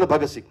కోసం పుట్టిన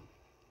భగత్ సింగ్.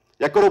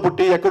 ఎక్కడో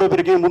పుట్టి ఎక్కడో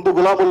పెరిగి ముందు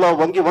గులాముల్లో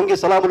వంగి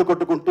సలాములు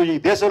కొట్టుకుంటూ ఈ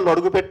దేశంలో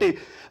అడుగుపెట్టి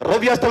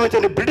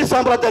రవ్యాస్తమించని బ్రిటిష్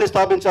సామ్రాజ్యాన్ని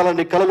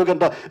స్థాపించాలని కలలు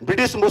గంట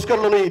బ్రిటిష్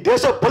ముస్కర్లను ఈ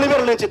దేశ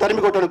పొలిమేర నుంచి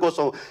తరిమి కొట్టడం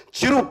కోసం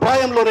చిరు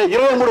ప్రాయంలోనే,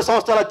 23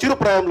 సంవత్సరాల చిరు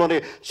ప్రాయంలోనే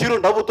చిరు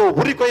నవ్వుతో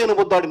ఉరికొయ్యను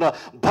ముద్దాడిన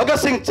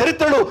భగత్ సింగ్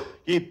చరిత్రను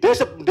ఈ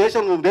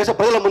దేశ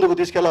ప్రజల ముందుకు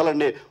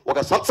తీసుకెళ్లాలని ఒక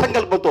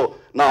సత్సంకల్పంతో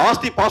నా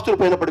ఆస్తి పాస్తులు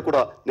పోయినప్పటికీ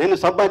కూడా, నేను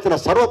సంపాదించిన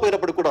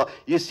సర్వపోయినప్పటికీ కూడా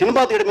ఈ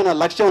సినిమా తీయడమే నా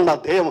లక్ష్యం, నా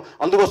ధ్యేయం,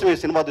 అందుకోసం ఈ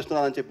సినిమా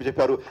తీస్తున్నానని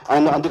చెప్పారు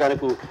ఆయన. అందుకు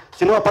ఆయనకు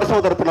సినిమా పరిశ్రమ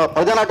తరపున,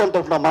 ప్రజానాట్యం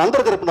తరపున, మా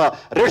అందరి తరపున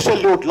రెడ్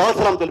సెల్యూట్, లాల్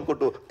సలాం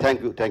తెలుపుకుంటూ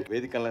థ్యాంక్ యూ.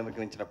 వేదికలను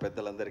అలంకరించిన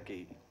పెద్దలందరికీ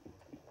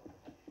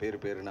పేరు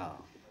పేరున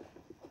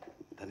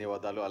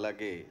ధన్యవాదాలు.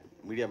 అలాగే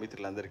మీడియా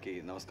మిత్రులందరికీ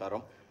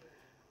నమస్కారం.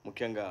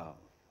 ముఖ్యంగా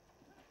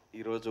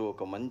ఈరోజు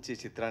ఒక మంచి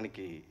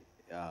చిత్రానికి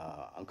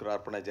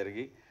అంకురార్పణ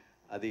జరిగి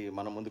అది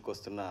మన ముందుకు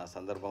వస్తున్న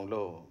సందర్భంలో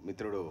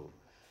మిత్రుడు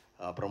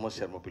ప్రమోద్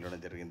శర్మ పిలవడం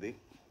జరిగింది.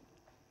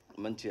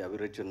 మంచి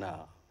అభిరుచి ఉన్న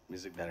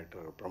మ్యూజిక్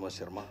డైరెక్టర్ ప్రమోద్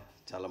శర్మ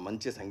చాలా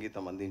మంచి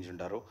సంగీతం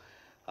అందించుంటారు.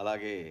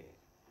 అలాగే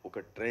ఒక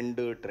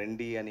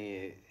ట్రెండీ అని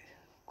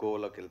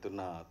కోలోకి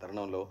వెళ్తున్న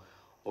తరుణంలో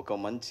ఒక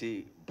మంచి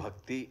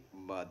భక్తి,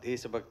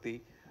 దేశభక్తి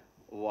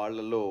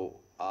వాళ్ళలో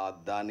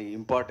దాని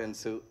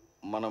ఇంపార్టెన్స్,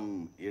 మనం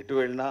ఎటు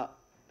వెళ్ళినా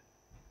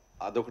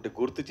అదొకటి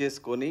గుర్తు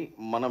చేసుకొని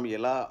మనం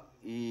ఎలా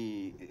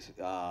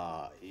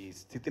ఈ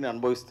స్థితిని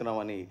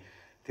అనుభవిస్తున్నామని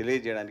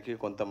తెలియజేయడానికి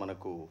కొంత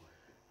మనకు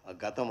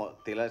గతం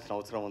తెలియాల్సిన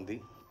అవసరం ఉంది.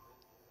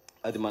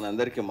 అది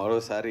మనందరికీ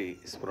మరోసారి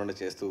స్ఫురణ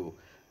చేస్తూ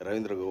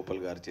రవీంద్ర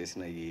గోపాల్ గారు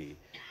చేసిన ఈ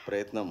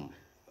ప్రయత్నం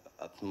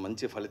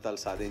మంచి ఫలితాలు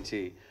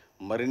సాధించి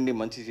మరిన్ని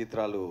మంచి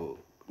చిత్రాలు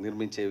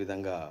నిర్మించే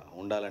విధంగా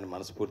ఉండాలని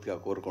మనస్ఫూర్తిగా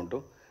కోరుకుంటూ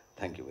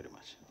థ్యాంక్ యూ వెరీ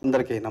మచ్.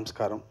 అందరికీ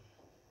నమస్కారం.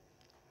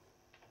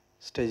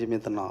 స్టేజ్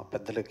మీద ఉన్న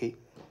పెద్దలకి,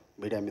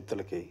 మీడియా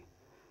మిత్రులకి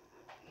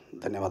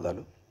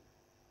ధన్యవాదాలు.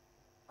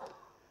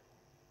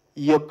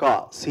 ఈ యొక్క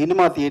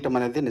సినిమా తీయటం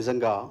అనేది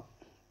నిజంగా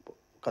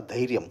ఒక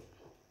ధైర్యం.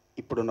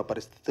 ఇప్పుడున్న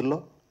పరిస్థితుల్లో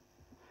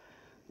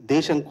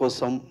దేశం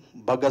కోసం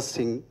భగత్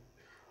సింగ్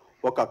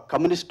ఒక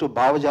కమ్యూనిస్టు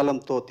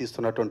భావజాలంతో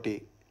తీస్తున్నటువంటి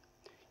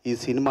ఈ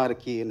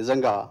సినిమాకి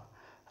నిజంగా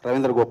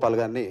రవీంద్ర గోపాల్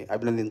గారిని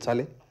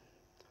అభినందించాలి.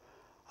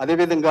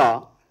 అదేవిధంగా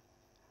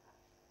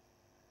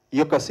ఈ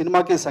యొక్క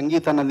సినిమాకి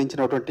సంగీతాన్ని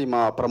అందించినటువంటి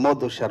మా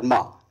ప్రమోద్ శర్మ,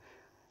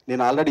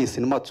 నేను ఆల్రెడీ ఈ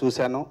సినిమా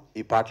చూశాను,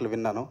 ఈ పాటలు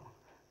విన్నాను.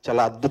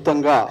 చాలా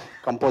అద్భుతంగా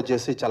కంపోజ్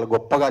చేసి చాలా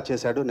గొప్పగా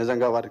చేశాడు.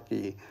 నిజంగా వారికి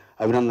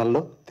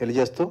అభినందనలు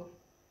తెలియజేస్తూ,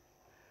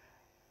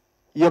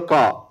 ఈ యొక్క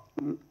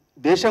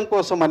దేశం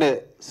కోసం అనే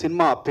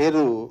సినిమా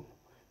పేరు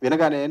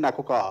వినగానే నాకు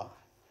ఒక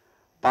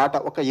పాట,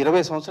 ఒక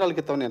 20 సంవత్సరాల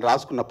క్రితం నేను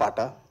రాసుకున్న పాట,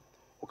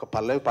 ఒక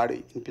పల్లవి పాడి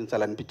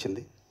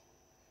వినిపించాలనిపించింది.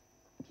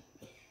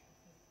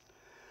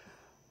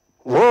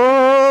 ఓ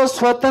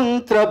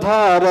స్వతంత్ర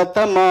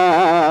భారతమా,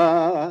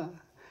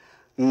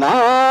 నా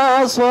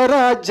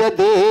స్వరాజ్య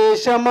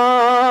దేశమా,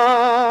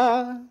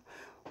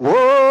 ఓ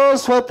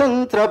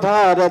స్వతంత్ర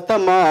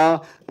భారతమా,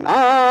 నా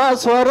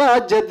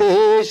స్వరాజ్య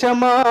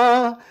దేశమా,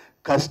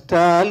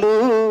 కష్టాలు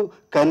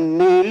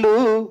కన్నీళ్ళు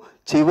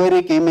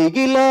చివరికి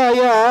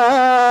మిగిలాయా,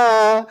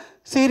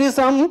 సిరి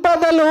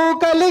సంపదలు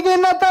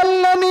కలిగిన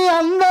తల్లని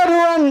అందరూ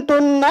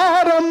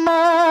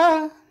అంటున్నారమ్మా,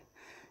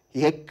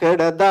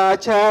 ఎక్కడ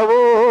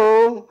దాచావో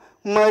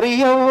మరి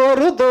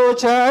ఎవరు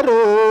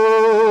దోచారో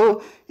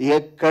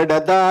ఎక్కడ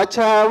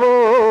దాచావో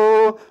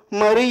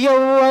మరి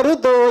ఎవరు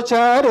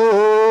దోచారో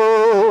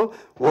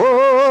ఓ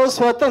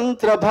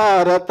స్వతంత్ర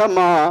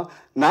భారతమా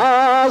నా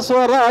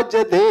స్వరాజ్య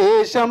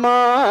దేశమా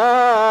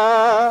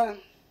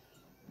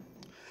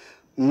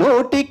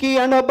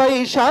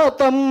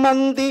 80%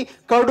 మంది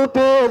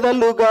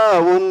కడుపేదలుగా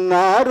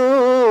ఉన్నారు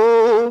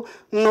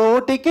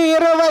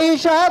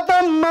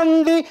 20%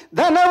 మంది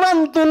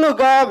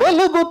ధనవంతులుగా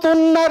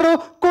వెలుగుతున్నారు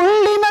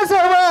కుళ్ళిన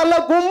శవాల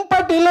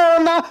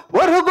గుంపటిలోన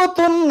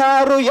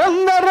ఒరుగుతున్నారు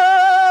ఎందరో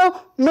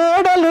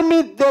మేడలు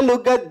మిద్దెలు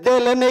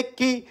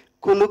గద్దెలనెక్కి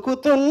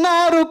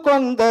కులుకుతున్నారు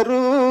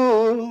కొందరు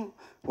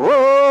ఓ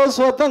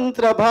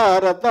స్వతంత్ర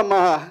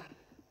భారతమా.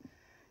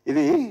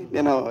 ఇది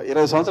నేను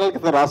 20 సంవత్సరాల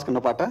క్రితం రాసుకున్న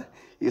పాట.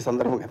 ఈ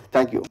సందర్భంగా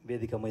థ్యాంక్ యూ.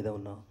 వేదిక మీద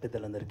ఉన్న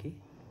పెద్దలందరికీ,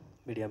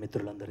 మీడియా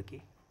మిత్రులందరికీ,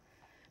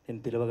 నేను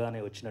పిలవగానే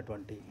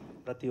వచ్చినటువంటి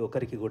ప్రతి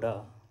ఒక్కరికి కూడా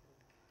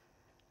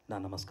నా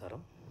నమస్కారం.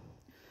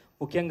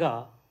 ముఖ్యంగా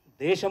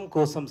దేశం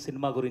కోసం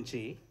సినిమా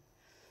గురించి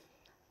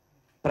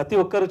ప్రతి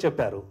ఒక్కరూ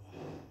చెప్పారు.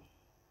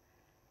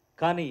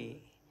 కానీ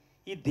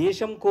ఈ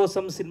దేశం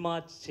కోసం సినిమా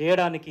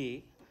చేయడానికి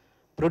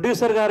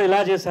ప్రొడ్యూసర్ గారు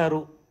ఎలా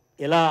చేశారు,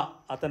 ఎలా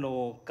అతను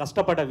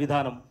కష్టపడ్డ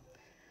విధానం,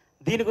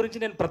 దీని గురించి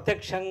నేను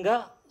ప్రత్యక్షంగా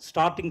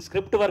స్టార్టింగ్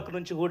స్క్రిప్ట్ వర్క్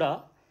నుంచి కూడా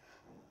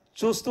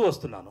చూస్తూ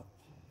వస్తున్నాను.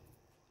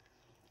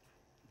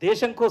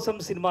 దేశం కోసం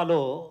సినిమాలో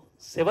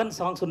 7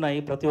 సాంగ్స్ ఉన్నాయి,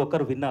 ప్రతి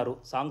ఒక్కరు విన్నారు.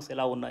 సాంగ్స్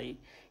ఎలా ఉన్నాయి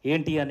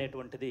ఏంటి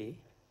అనేటువంటిది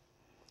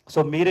సో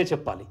మీరే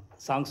చెప్పాలి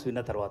సాంగ్స్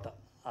విన్న తర్వాత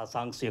ఆ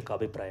సాంగ్స్ యొక్క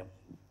అభిప్రాయం.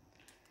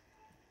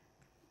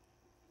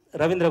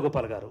 రవీంద్ర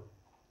గోపాల్ గారు,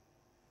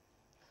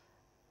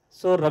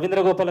 సో రవీంద్ర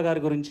గోపాల్ గారి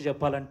గురించి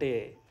చెప్పాలంటే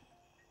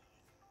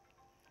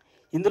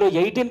ఇందులో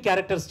 18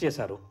 క్యారెక్టర్స్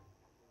చేశారు,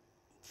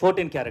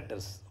 14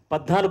 క్యారెక్టర్స్,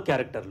 14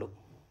 క్యారెక్టర్లు.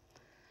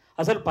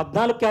 అసలు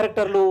 14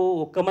 క్యారెక్టర్లు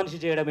ఒక్క మనిషి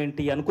చేయడం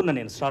ఏంటి అనుకున్నా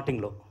నేను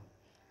స్టార్టింగ్లో.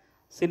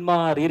 సినిమా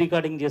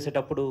రికార్డింగ్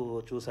చేసేటప్పుడు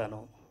చూశాను.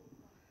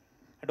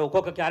 అంటే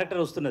ఒక్కొక్క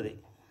క్యారెక్టర్ వస్తున్నది.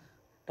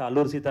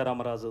 అల్లూరి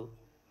సీతారామరాజు,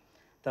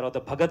 తర్వాత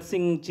భగత్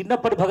సింగ్,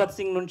 చిన్నప్పటి భగత్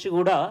సింగ్ నుంచి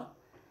కూడా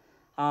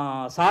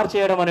సార్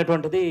చేయడం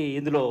అనేటువంటిది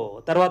ఇందులో.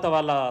 తర్వాత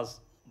వాళ్ళ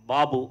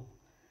బాబు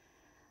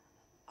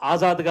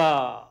ఆజాద్గా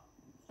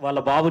వాళ్ళ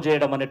బాబు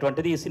చేయడం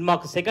అనేటువంటిది ఈ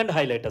సినిమాకు సెకండ్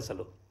హైలైట్.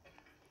 అసలు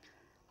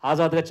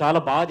ఆజాద్గా చాలా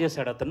బాగా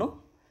చేశాడు అతను.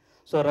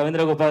 సో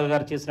రవీంద్ర గోపాల్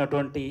గారు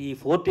చేసినటువంటి ఈ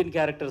 14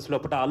 క్యారెక్టర్స్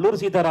లోపల అల్లూరి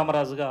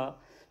సీతారామరాజుగా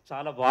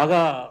చాలా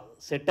బాగా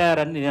సెట్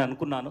అయ్యారని నేను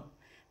అనుకున్నాను.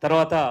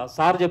 తర్వాత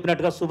సార్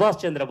చెప్పినట్టుగా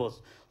సుభాష్ చంద్రబోస్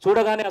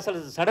చూడగానే అసలు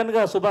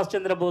సడన్గా సుభాష్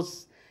చంద్రబోస్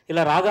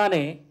ఇలా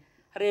రాగానే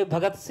అరే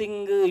భగత్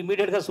సింగ్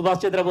ఇమీడియట్గా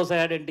సుభాష్ చంద్రబోస్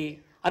అయ్యాడేంటి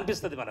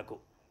అనిపిస్తుంది మనకు.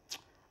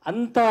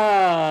 అంత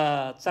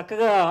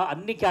చక్కగా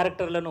అన్ని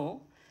క్యారెక్టర్లను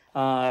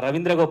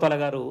రవీంద్ర గోపాల్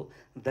గారు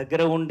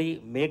దగ్గర ఉండి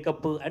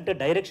మేకప్ అంటే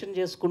డైరెక్షన్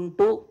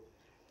చేసుకుంటూ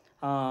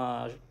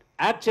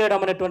యాక్ట్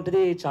చేయడం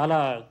అనేటువంటిది చాలా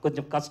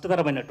కొంచెం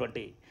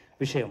కష్టతరమైనటువంటి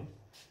విషయం.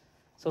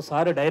 సో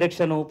సార్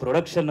డైరెక్షను,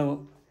 ప్రొడక్షను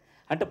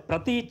అంటే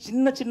ప్రతి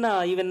చిన్న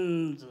ఈవెన్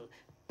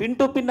పిన్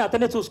టు పిన్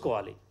అతనే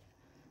చూసుకోవాలి.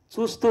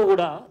 చూస్తూ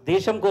కూడా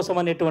దేశం కోసం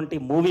అనేటువంటి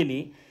మూవీని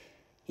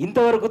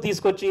ఇంతవరకు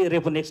తీసుకొచ్చి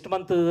రేపు నెక్స్ట్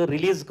మంత్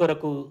రిలీజ్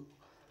కొరకు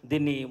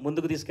దీన్ని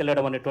ముందుకు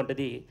తీసుకెళ్లడం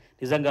అనేటువంటిది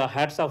నిజంగా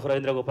హ్యాట్స్ ఆఫ్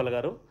రవీంద్ర గోపాల్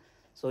గారు.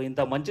 సో ఇంత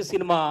మంచి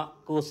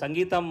సినిమాకు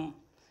సంగీతం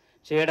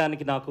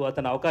చేయడానికి నాకు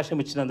అతను అవకాశం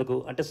ఇచ్చినందుకు,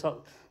 అంటే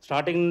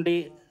స్టార్టింగ్ నుండి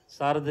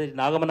సారథి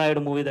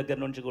నాగమనాయుడు మూవీ దగ్గర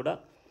నుంచి కూడా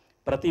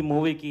ప్రతి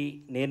మూవీకి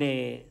నేనే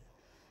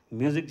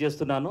మ్యూజిక్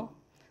చేస్తున్నాను.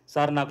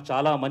 సార్ నాకు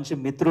చాలా మంచి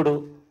మిత్రుడు,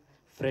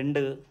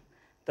 ఫ్రెండ్,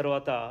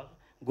 తర్వాత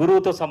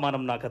గురువుతో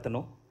సమానం నాకు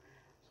అతను.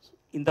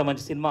 ఇంత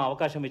మంచి సినిమా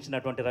అవకాశం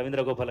ఇచ్చినటువంటి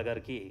రవీంద్ర గోపాల్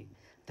గారికి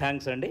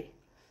థ్యాంక్స్ అండి.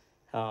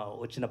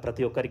 వచ్చిన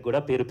ప్రతి ఒక్కరికి కూడా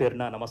పేరు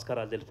పేరున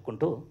నమస్కారాలు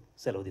తెలుపుకుంటూ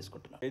సెలవు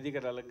తీసుకుంటున్నాను.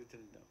 వేదికను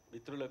అలంకరించిన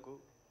మిత్రులకు,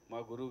 మా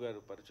గురువు గారు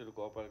పరుచూరు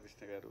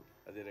గోపాలకృష్ణ గారు,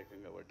 అదే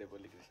రకంగా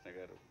వడ్డేపల్లి కృష్ణ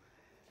గారు,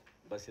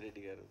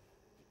 బసిరెడ్డి గారు,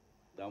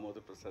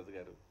 దామోదర్ ప్రసాద్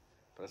గారు,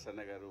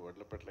 ప్రసన్న గారు,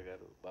 వడ్లపట్ల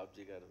గారు,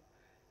 బాబ్జీ గారు,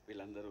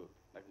 వీళ్ళందరూ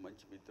నాకు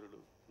మంచి మిత్రులు,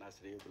 నా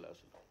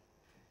శ్రేయోభిలాషులు.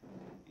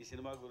 ఈ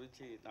సినిమా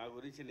గురించి నా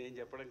గురించి నేను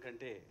చెప్పడం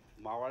కంటే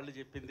మా వాళ్ళు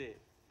చెప్పిందే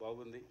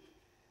బాగుంది.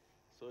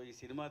 సో ఈ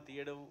సినిమా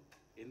తీయడం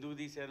ఎందుకు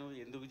తీశాను,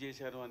 ఎందుకు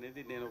చేశాను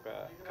అనేది నేను ఒక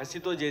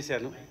కసితో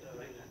చేశాను.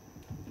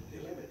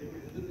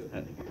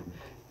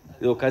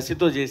 ఇది ఒక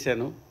కసితో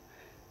చేశాను.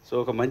 సో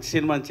ఒక మంచి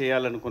సినిమాని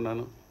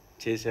చేయాలనుకున్నాను,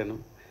 చేశాను.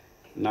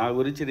 నా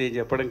గురించి నేను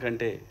చెప్పడం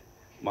కంటే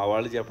మా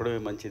వాళ్ళు చెప్పడమే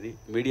మంచిది.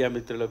 మీడియా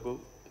మిత్రులకు,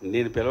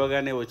 నేను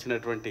పిలవగానే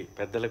వచ్చినటువంటి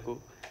పెద్దలకు,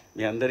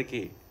 మీ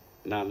అందరికీ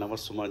నా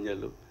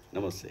నమస్సుమాంజలు,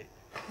 నమస్తే.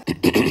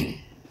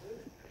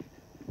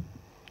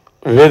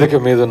 వేదిక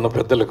మీద ఉన్న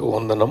పెద్దలకు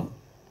వందనం,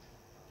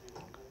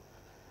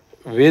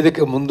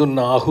 వేదిక ముందున్న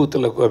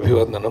ఆహూతులకు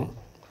అభివందనం,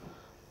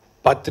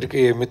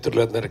 పాత్రికేయ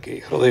మిత్రులందరికీ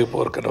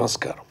హృదయపూర్వక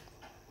నమస్కారం.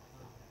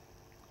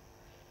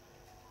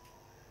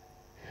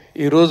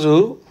 ఈరోజు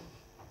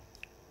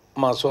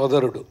మా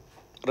సోదరుడు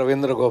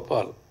రవీంద్ర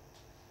గోపాల్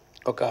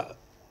ఒక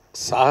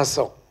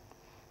సాహసం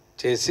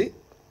చేసి,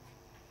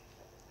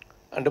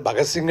 అంటే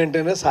భగత్ సింగ్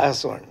అంటేనే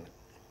సాహసం అండి,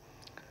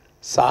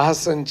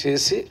 సాహసం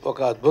చేసి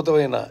ఒక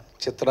అద్భుతమైన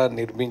చిత్రాన్ని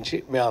నిర్మించి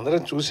మేము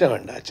అందరం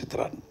చూసామండి. ఆ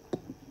చిత్రాన్ని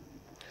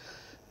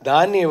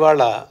దాన్ని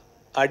ఇవాళ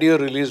ఆడియో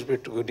రిలీజ్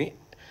పెట్టుకుని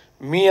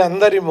మీ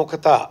అందరి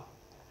ముఖత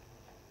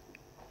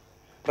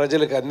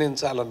ప్రజలకు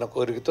అందించాలన్న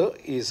కోరికతో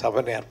ఈ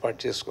సభని ఏర్పాటు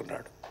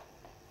చేసుకున్నాడు.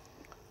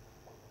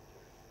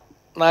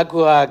 నాకు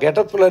ఆ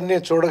గెటప్లన్నీ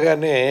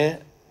చూడగానే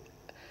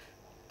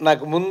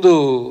నాకు ముందు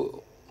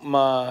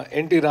మా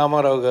ఎన్టీ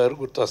రామారావు గారు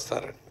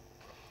గుర్తొస్తారండి.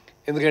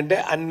 ఎందుకంటే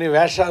అన్ని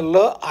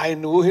వేషాల్లో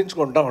ఆయన్ని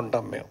ఊహించుకుంటూ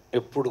ఉంటాం మేము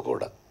ఎప్పుడు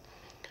కూడా.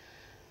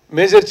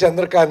 మేజర్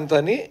చంద్రకాంత్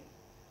అని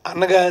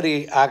అన్నగారి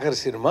ఆఖరి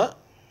సినిమా,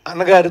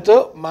 అన్నగారితో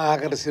మా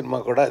ఆఖరి సినిమా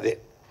కూడా అదే.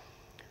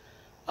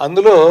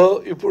 అందులో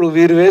ఇప్పుడు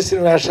వీరు వేసిన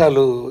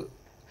వేషాలు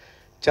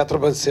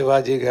ఛత్రపతి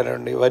శివాజీ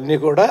గారండి, ఇవన్నీ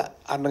కూడా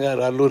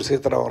అన్నగారు అల్లూరి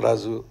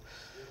సీతారామరాజు,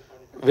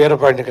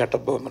 వీరపాండ్య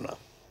కట్టబొమ్మన,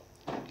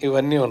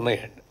 ఇవన్నీ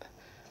ఉన్నాయండి.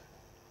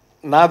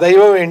 నా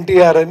దైవం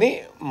ఎన్టీఆర్ అని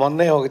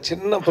మొన్నే ఒక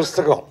చిన్న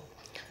పుస్తకం,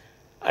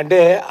 అంటే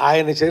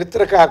ఆయన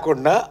చరిత్ర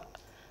కాకుండా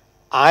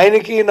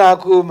ఆయనకి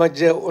నాకు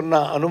మధ్య ఉన్న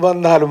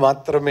అనుబంధాలు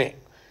మాత్రమే.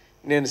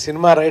 నేను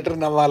సినిమా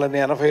రైటర్ని అవ్వాలని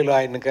 80లో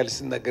ఆయన్ని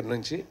కలిసిన దగ్గర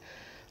నుంచి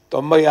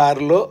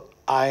 96లో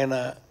ఆయన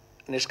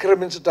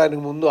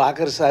నిష్క్రమించడానికి ముందు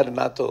ఆఖరిసారి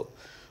నాతో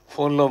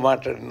ఫోన్లో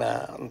మాట్లాడిన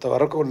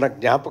అంతవరకు ఉన్న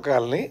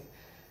జ్ఞాపకాలని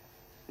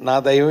నా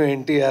దైవం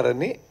ఎన్టీఆర్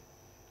అని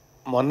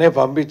మొన్నే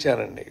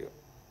పంపించానండి.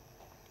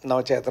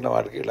 నవచేతన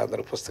వారికి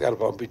వీళ్ళందరూ పుస్తకాలు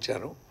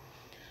పంపించాను.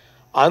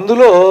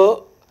 అందులో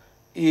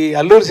ఈ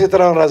అల్లూరి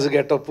సీతారామరాజు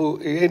గెటప్పు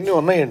ఇవన్నీ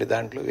ఉన్నాయండి,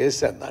 దాంట్లో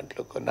వేసాను.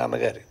 దాంట్లో కొన్ని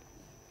అన్నగారి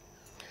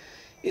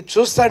ఇది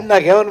చూస్తాంటే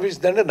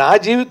నాకేమనిపిస్తుంది అంటే, నా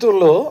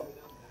జీవితంలో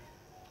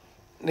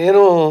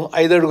నేను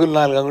 5 అడుగులు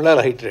 4 అంగుళాల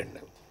హైట్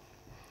అండి.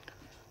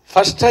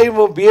 ఫస్ట్ టైం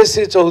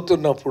బీఎస్సీ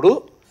చదువుతున్నప్పుడు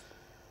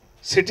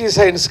city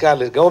science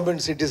college,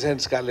 government city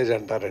science college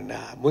అంటారండి,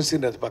 మూసీ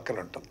నది పక్కన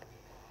ఉంటుంది.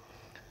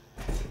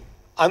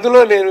 అందులో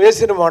నేను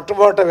వేసిన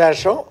మొట్టమొదటి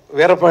వేషం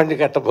వీరపాండ్య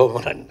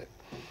కట్టబొమ్మనండి.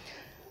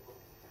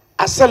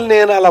 అసలు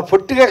నేను అలా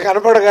పొట్టిగా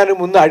కనపడగానే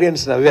ముందు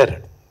ఆడియన్స్ నవ్వారు.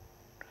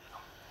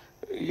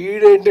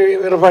 ఈడేంటి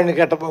వీరపాండ్య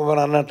కట్టబొమ్మన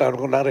అన్నట్టు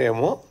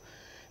అనుకున్నారేమో,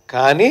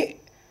 కానీ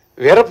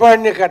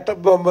వీరపాండ్య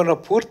కట్టబొమ్మన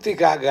పూర్తి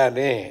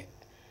కాగానే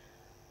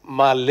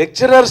మా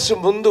లెక్చరర్స్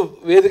ముందు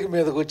వేదిక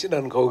మీదకి వచ్చి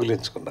నన్ను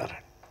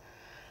కౌగిలించుకున్నారండి.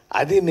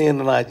 అది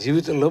నేను నా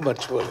జీవితంలో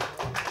మర్చిపోలేదు.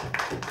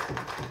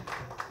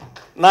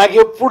 నాకు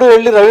ఎప్పుడు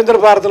వెళ్ళి రవీంద్ర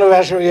భారతిలో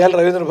వేషం వేయాలి,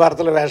 రవీంద్ర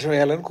భారతిలో వేషం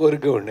వేయాలని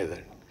కోరిక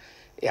ఉండేదండి.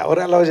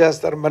 ఎవరు అలవ్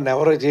చేస్తారు, మన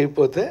ఎవరో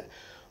చేయకపోతే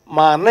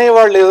మా అన్నయ్య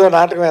వాళ్ళు ఏదో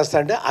నాటకం వేస్తా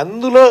అంటే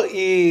అందులో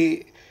ఈ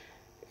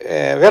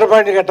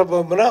వీరపాండ్య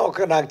కట్టబొమ్మన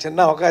ఒక నాకు చిన్న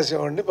అవకాశం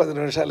ఇవ్వండి, 10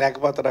 నిమిషాలు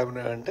లేకపోతారా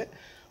అంటే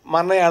మా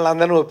అన్నయ్య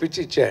వాళ్ళందరినీ ఒప్పించి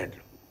ఇచ్చేయండి.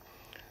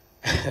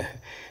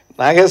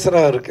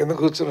 నాగేశ్వరరావు గారు కింద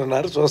కూర్చుని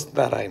ఉన్నారు,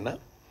 చూస్తున్నారు. ఆయన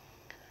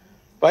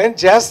పైన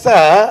చేస్తా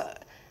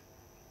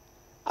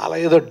అలా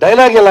ఏదో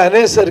డైలాగ్ ఇలా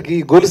అనేసరికి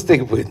గొలుసు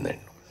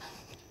తెగిపోయిందండి.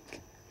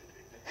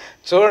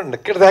 చూడండి,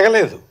 ఇక్కడ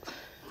తెగలేదు,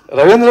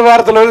 రవీంద్ర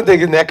భారతిలోనే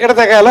తెగింది. ఎక్కడ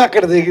తెగాలో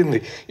అక్కడ తెగింది.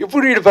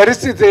 ఇప్పుడు వీడి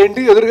పరిస్థితి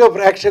ఏంటి, ఎదురుగా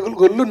ప్రేక్షకులు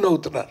గొల్లు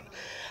నవ్వుతున్నారు.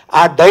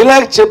 ఆ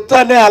డైలాగ్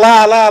చెప్తానే అలా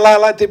అలా అలా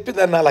అలా తిప్పి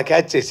దాన్ని అలా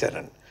క్యాచ్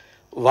చేశారండి.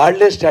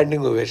 వాళ్ళే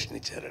స్టాండింగ్ ఓవేషన్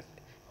ఇచ్చారండి.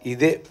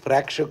 ఇదే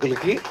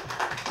ప్రేక్షకులకి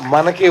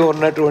మనకి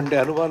ఉన్నటువంటి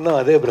అనుబంధం,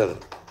 అదే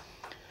బ్రదర్.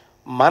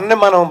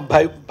 మనం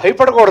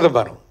భయపడకూడదు,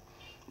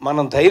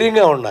 మనం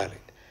ధైర్యంగా ఉండాలి.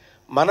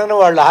 మనని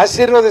వాళ్ళు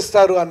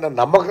ఆశీర్వదిస్తారు అన్న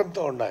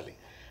నమ్మకంతో ఉండాలి.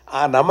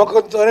 ఆ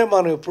నమ్మకంతోనే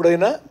మనం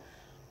ఎప్పుడైనా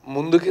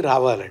ముందుకి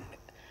రావాలండి.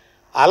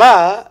 అలా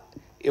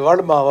ఇవాళ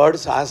మా వాడు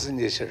సాహసం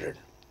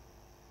చేశాడండి.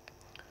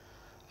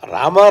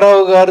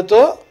 రామారావు గారు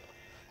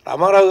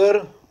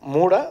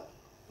 3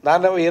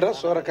 దాని వీర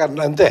సూరకర్ణ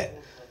అంతే.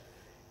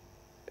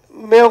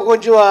 మేము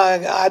కొంచెం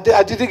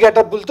అతిథి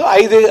గెటప్పులతో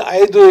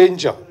 5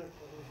 వేయించాం.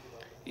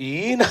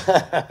 ఈయన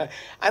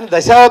ఆయన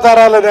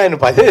దశావతారాలను ఆయన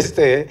 10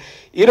 వేస్తే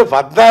ఈయన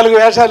 14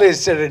 వేషాలు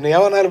వేసాడండి.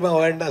 ఏమన్నారు మా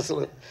వాడిని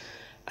అసలు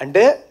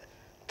అంటే,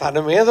 తన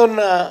మీద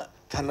ఉన్న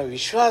తన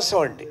విశ్వాసం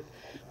అండి.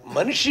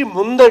 మనిషి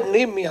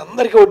ముందండి, మీ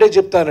అందరికీ ఒకటే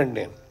చెప్తానండి,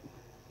 నేను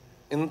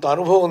ఇంత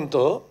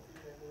అనుభవంతో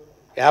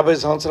 50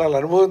 సంవత్సరాల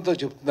అనుభవంతో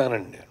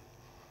చెప్తున్నానండి.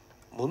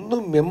 ముందు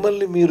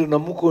మిమ్మల్ని మీరు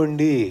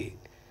నమ్ముకోండి.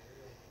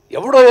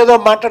 ఎవడో ఏదో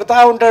మాట్లాడుతూ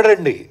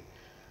ఉంటాడండి,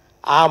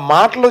 ఆ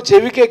మాటలు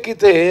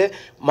చెవికెక్కితే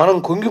మనం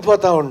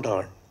కుంగిపోతూ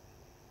ఉంటామండి.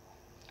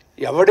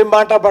 ఎవడి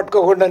మాట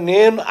పట్టుకోకుండా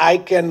ఐ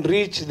కెన్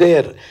రీచ్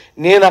దేర్,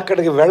 నేను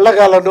అక్కడికి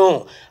వెళ్ళగలను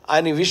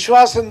అని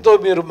విశ్వాసంతో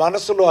మీరు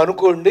మనసులో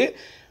అనుకోండి.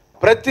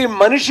 ప్రతి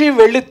మనిషి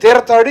వెళ్ళి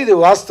తీరతాడు. ఇది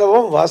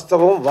వాస్తవం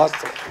వాస్తవం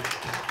వాస్తవం.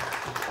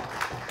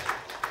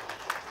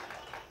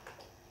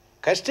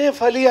 కష్టే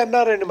ఫలి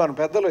అన్నారండి మన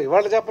పెద్దలు.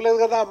 ఇవాళ చెప్పలేదు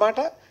కదా ఆ మాట,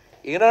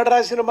 ఈనాడు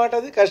రాసిన మాట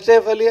అది, కష్టే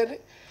ఫలి అని.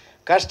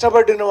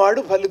 కష్టపడిన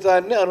వాడు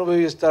ఫలితాన్ని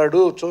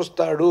అనుభవిస్తాడు,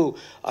 చూస్తాడు,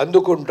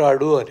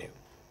 అందుకుంటాడు అని.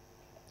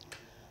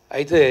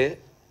 అయితే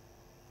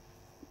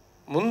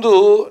ముందు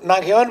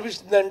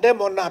నాకేమనిపిస్తుందంటే,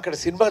 మొన్న అక్కడ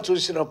సినిమా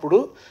చూసినప్పుడు,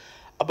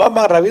 అబ్బా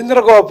మా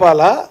రవీంద్ర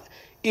గోపాల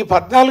ఈ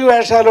 14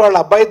 వేషాలు వాళ్ళ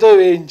అబ్బాయితో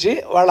వేయించి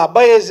వాళ్ళ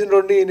అబ్బాయి వేసిన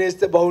 2 ఈయన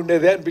వేస్తే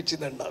బాగుండేదే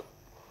అనిపించిందండి నాకు.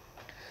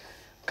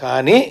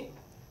 కానీ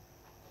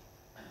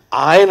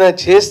ఆయన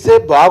చేస్తే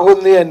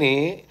బాగుంది అని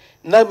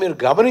మీరు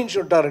గమనించి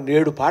ఉంటారండి.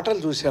 7 పాటలు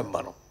చూసాం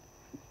మనం.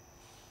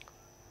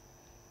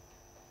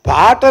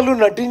 పాటలు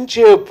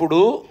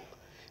నటించేప్పుడు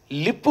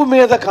లిప్పు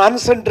మీద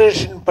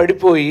కాన్సన్ట్రేషన్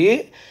పడిపోయి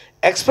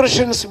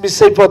ఎక్స్ప్రెషన్స్ మిస్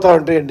అయిపోతూ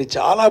ఉంటాయండి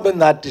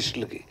చాలామంది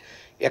ఆర్టిస్టులకి.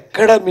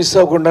 ఎక్కడ మిస్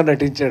అవ్వకుండా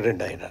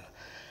నటించాడండి ఆయన.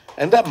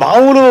 అంటే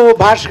మామూలు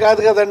భాష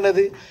కాదు కదండి,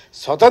 అది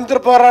స్వతంత్ర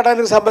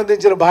పోరాటానికి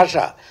సంబంధించిన భాష.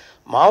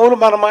 మామూలు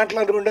మన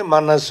మాట్లాడుకుంటే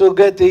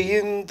మనసుగా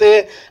తెయ్యింతే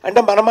అంటే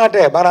మన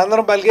మాటే, మన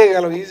అందరం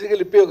పలికేయగలం, ఈజీగా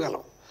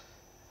లిప్పేయగలం.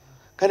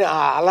 కానీ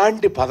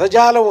అలాంటి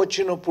పదజాలం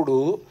వచ్చినప్పుడు,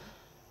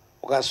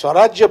 ఒక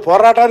స్వరాజ్య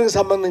పోరాటానికి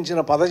సంబంధించిన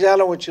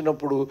పదజాలం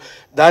వచ్చినప్పుడు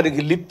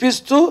దానికి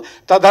లిప్పిస్తూ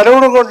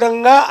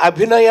తదనుగుణంగా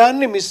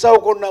అభినయాన్ని మిస్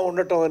అవ్వకుండా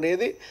ఉండటం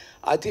అనేది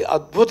అతి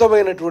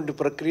అద్భుతమైనటువంటి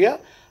ప్రక్రియ.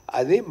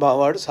 అది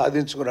మావాడు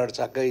సాధించుకున్నాడు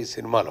చక్కగా ఈ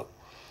సినిమాలో.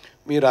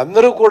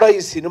 మీరందరూ కూడా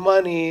ఈ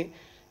సినిమాని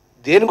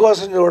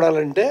దేనికోసం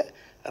చూడాలంటే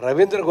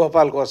రవీంద్ర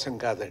గోపాల్ కోసం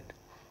కాదండి.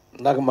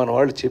 నాకు మన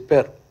వాళ్ళు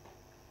చెప్పారు,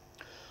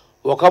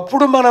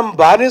 ఒకప్పుడు మనం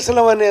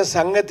బానిసలం అనే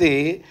సంగతి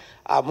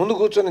ఆ ముందు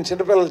కూర్చొని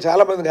చిన్నపిల్లలు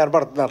చాలామంది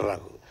కనపడుతున్నారు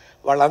నాకు,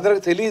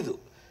 వాళ్ళందరికీ తెలియదు.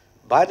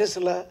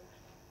 బానిసల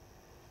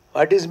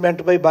వాట్ ఈజ్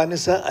మెంట్ బై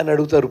బానిస అని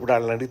అడుగుతారు ఇప్పుడు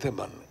వాళ్ళని అడిగితే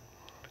మనల్ని.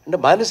 అంటే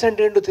బానిస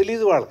అంటే ఏంటో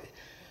తెలియదు వాళ్ళకి.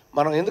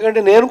 మనం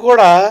ఎందుకంటే నేను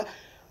కూడా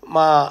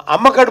మా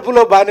అమ్మ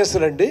కడుపులో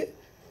బానిసలండి.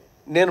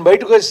 నేను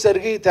బయటకు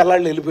వచ్చేసరికి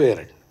తెల్లాళ్ళు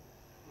వెళ్ళిపోయారండి.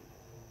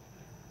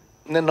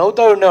 నేను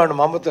నవ్వుతూ ఉండేవాడిని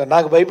మా అమ్మతో,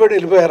 నాకు భయపడి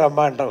వెళ్ళిపోయారు అమ్మ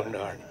అంటూ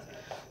ఉండేవాడిని.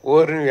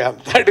 ఓరి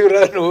ఎంత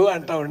అడిగిరా నువ్వు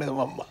అంటూ ఉండేది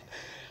మా అమ్మ.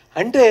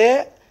 అంటే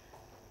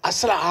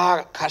అసలు ఆ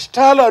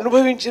కష్టాలు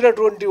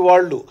అనుభవించినటువంటి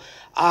వాళ్ళు,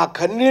 ఆ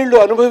కన్నీళ్లు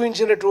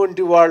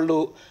అనుభవించినటువంటి వాళ్ళు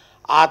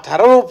ఆ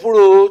తరం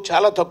ఇప్పుడు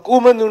చాలా తక్కువ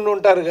మంది ఉండి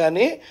ఉంటారు.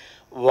 కానీ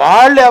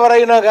వాళ్ళు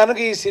ఎవరైనా కనుక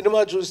ఈ సినిమా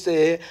చూస్తే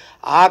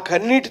ఆ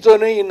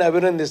కన్నీటితోనే ఈయన్ని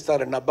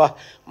అభినందిస్తారండి. అబ్బా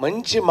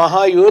మంచి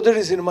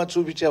మహాయోధుడి సినిమా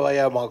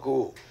చూపించేవయ్యా మాకు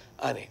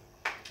అని.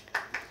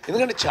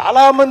 ఎందుకంటే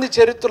చాలామంది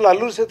చరిత్రలు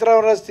అల్లూరి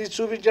సీతారామరాజు తీసి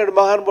చూపించాడు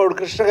మహానుభావుడు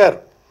కృష్ణ గారు,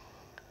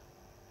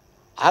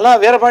 అలా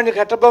వీరపాండ్య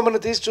కట్టబొమ్మను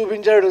తీసి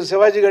చూపించాడు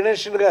శివాజీ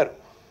గణేషన్ గారు.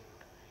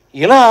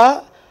 ఇలా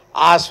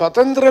ఆ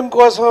స్వతంత్రం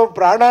కోసం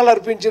ప్రాణాలు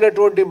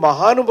అర్పించినటువంటి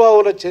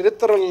మహానుభావుల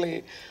చరిత్రల్ని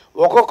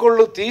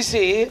ఒక్కొక్కళ్ళు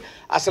తీసి,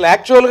 అసలు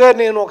యాక్చువల్గా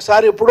నేను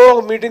ఒకసారి ఎప్పుడో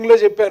ఒక మీటింగ్లో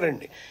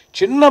చెప్పానండి,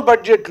 చిన్న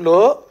బడ్జెట్లో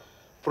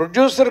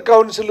ప్రొడ్యూసర్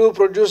కౌన్సిల్,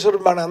 ప్రొడ్యూసర్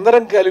మన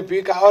అందరం కలిపి,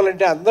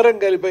 కావాలంటే అందరం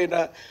కలిపైన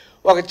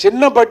ఒక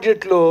చిన్న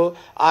బడ్జెట్లో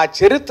ఆ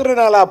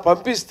చరిత్రను అలా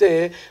పంపిస్తే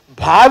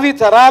భావి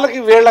తరాలకి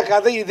వీళ్ళ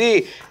కథ ఇది,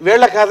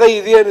 వీళ్ళ కథ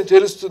ఇది అని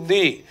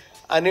తెలుస్తుంది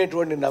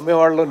అనేటువంటి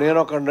నమ్మేవాళ్ళు నేను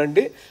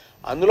ఒకండి.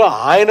 అందులో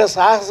ఆయన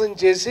సాహసం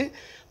చేసి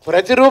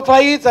ప్రతి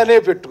రూపాయి తనే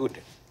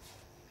పెట్టుకుని,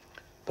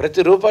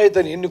 ప్రతి రూపాయి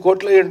తను ఎన్ని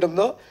కోట్లు అయి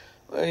ఉంటుందో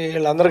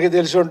వీళ్ళందరికీ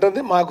తెలిసి ఉంటుంది.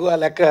 మాకు ఆ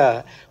లెక్క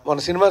మన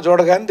సినిమా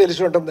చూడగానే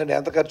తెలిసి ఉంటుందండి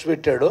ఎంత ఖర్చు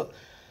పెట్టాడో.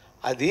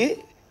 అది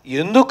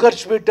ఎందుకు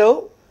ఖర్చు పెట్టావు,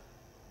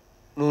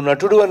 నువ్వు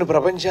నటుడు అని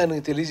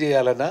ప్రపంచానికి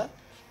తెలియజేయాలనా?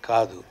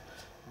 కాదు,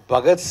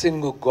 భగత్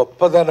సింగ్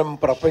గొప్పదనం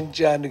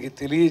ప్రపంచానికి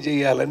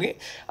తెలియజేయాలని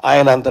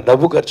ఆయన అంత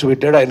డబ్బు ఖర్చు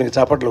పెట్టాడు. ఆయనకి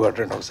చప్పట్లు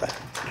కొట్టండి ఒకసారి.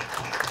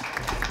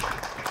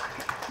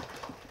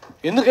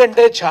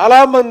 ఎందుకంటే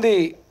చాలామంది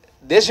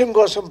దేశం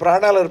కోసం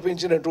ప్రాణాలు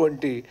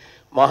అర్పించినటువంటి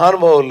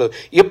మహానుభావులు.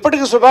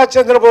 ఇప్పటికీ సుభాష్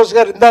చంద్రబోస్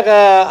గారు ఇందాక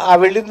ఆ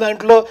వెళ్ళిన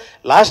దాంట్లో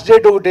లాస్ట్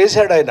డేట్ ఒకటి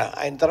వేశాడు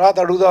ఆయన తర్వాత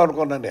అడుగుదాం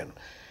అనుకున్నాను నేను.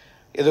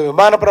 ఏదో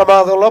విమాన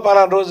ప్రమాదంలో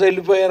పలానా రోజు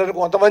వెళ్ళిపోయారని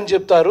కొంతమంది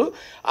చెప్తారు,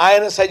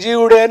 ఆయన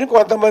సజీవుడే అని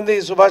కొంతమంది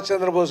Subhash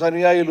Chandrabose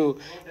అనుయాయులు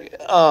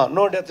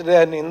no death day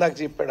అని ఇందాక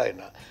చెప్పాడు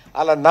ఆయన.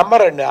 అలా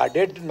నమ్మరండి, ఆ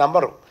డేట్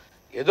నమ్మరు,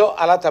 ఏదో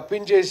అలా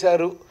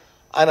తప్పించేశారు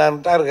అని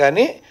అంటారు.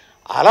 కానీ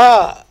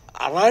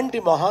అలాంటి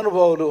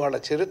మహానుభావులు వాళ్ళ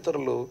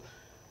చరిత్రలు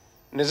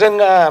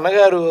నిజంగా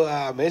అన్నగారు ఆ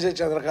మేజర్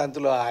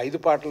చంద్రకాంత్లో ఆ 5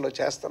 పాటల్లో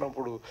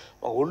చేస్తున్నప్పుడు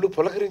మా ఒళ్ళు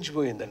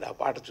పులకరించిపోయిందండి ఆ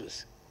పాట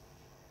చూసి.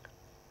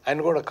 ఆయన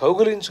కూడా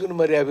కౌగులించుకుని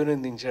మరీ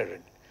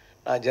అభినందించాడండి,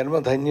 నా జన్మ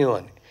ధన్యం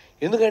అని.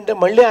 ఎందుకంటే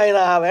మళ్ళీ ఆయన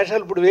ఆ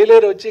వేషాలు ఇప్పుడు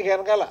వేలేరు వచ్చి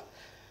వెనకాల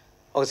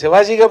ఒక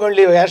శివాజీగా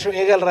మళ్ళీ వేషం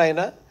వేయగలరు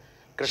ఆయన.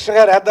 కృష్ణ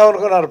గారు వేద్దాం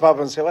అనుకున్నారు,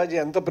 పాపం శివాజీ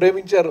ఎంత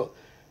ప్రేమించారో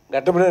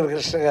ఘట్టమనేని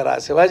కృష్ణ గారు. ఆ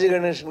శివాజీ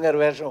గణేషన్ గారి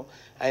వేషం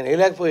ఆయన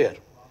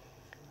వేయలేకపోయారు.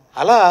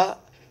 అలా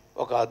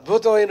ఒక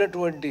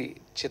అద్భుతమైనటువంటి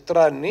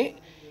చిత్రాన్ని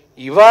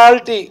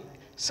ఇవాల్టి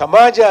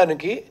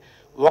సమాజానికి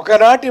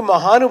ఒకనాటి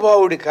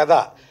మహానుభావుడి కథ,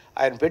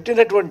 ఆయన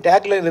పెట్టినటువంటి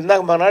ట్యాగ్ లైన్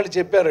ఇందాక మనాళ్ళు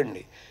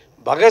చెప్పారండి,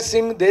 భగత్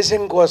సింగ్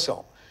దేశం కోసం.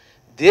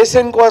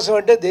 దేశం కోసం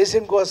అంటే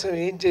దేశం కోసం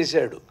ఏం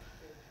చేశాడు,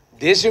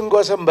 దేశం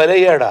కోసం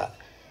బలయ్యాడా,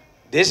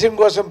 దేశం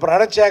కోసం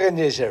ప్రాణత్యాగం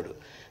చేశాడు,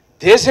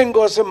 దేశం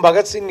కోసం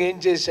భగత్ సింగ్ ఏం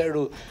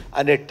చేశాడు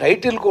అనే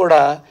టైటిల్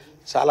కూడా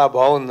చాలా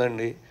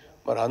బాగుందండి.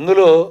 మరి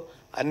అందులో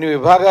అన్ని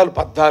విభాగాలు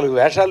 14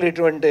 వేషాలు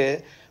ఎటువంటి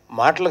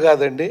మాటలు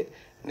కాదండి.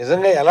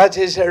 నిజంగా ఎలా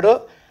చేశాడో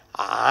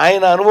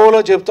ఆయన అనుభవంలో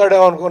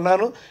చెప్తాడేమో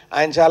అనుకున్నాను.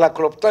 ఆయన చాలా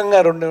క్లుప్తంగా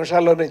 2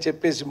 నిమిషాల్లోనే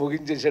చెప్పేసి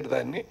ముగించేసాడు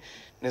దాన్ని.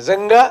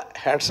 నిజంగా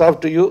hats off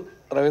to you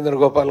Ravindra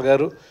Gopal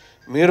గారు.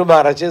 మీరు మా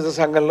రచయిత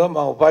సంఘంలో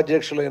మా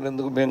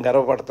ఉపాధ్యక్షులైనందుకు మేము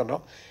గర్వపడుతున్నాం.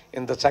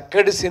 ఇంత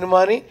చక్కటి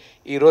సినిమాని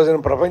ఈ రోజున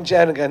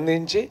ప్రపంచానికి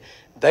అందించి,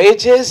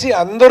 దయచేసి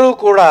అందరూ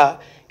కూడా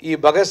ఈ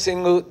భగత్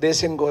సింగ్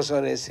దేశం కోసం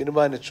అనే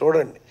సినిమాని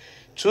చూడండి,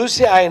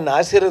 చూసి ఆయన్ని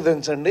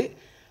ఆశీర్వదించండి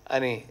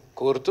అని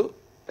కోరుతూ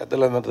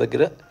పెద్దలందరి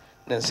దగ్గర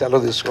నేను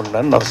సెలవు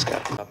తీసుకుంటున్నాను.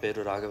 నమస్కారం. నా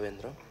పేరు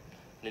రాఘవేంద్ర.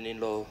 నేను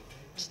ఇందులో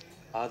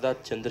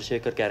ఆజాద్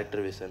చంద్రశేఖర్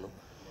క్యారెక్టర్ వేశాను.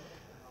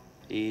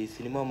 ఈ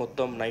సినిమా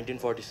మొత్తం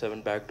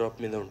 1947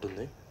 బ్యాక్డ్రాప్ మీద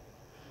ఉంటుంది.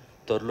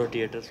 త్వరలో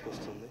థియేటర్స్కి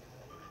వస్తుంది.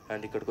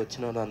 అండ్ ఇక్కడికి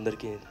వచ్చిన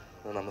అందరికీ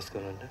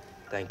నమస్కారం అండి.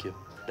 Thank you.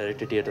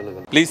 డైరెక్ట్ థియేటర్లో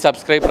please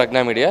subscribe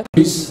Pragna media.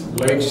 Please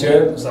like,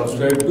 share,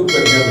 subscribe to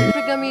Pregnya Media.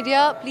 Pregnya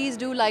Media, please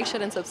do like,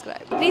 share and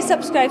subscribe. Please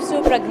subscribe to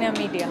Pregnya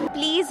Media.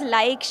 Please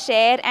like,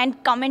 share and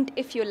comment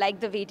if you like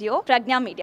the video. Pregnya Media.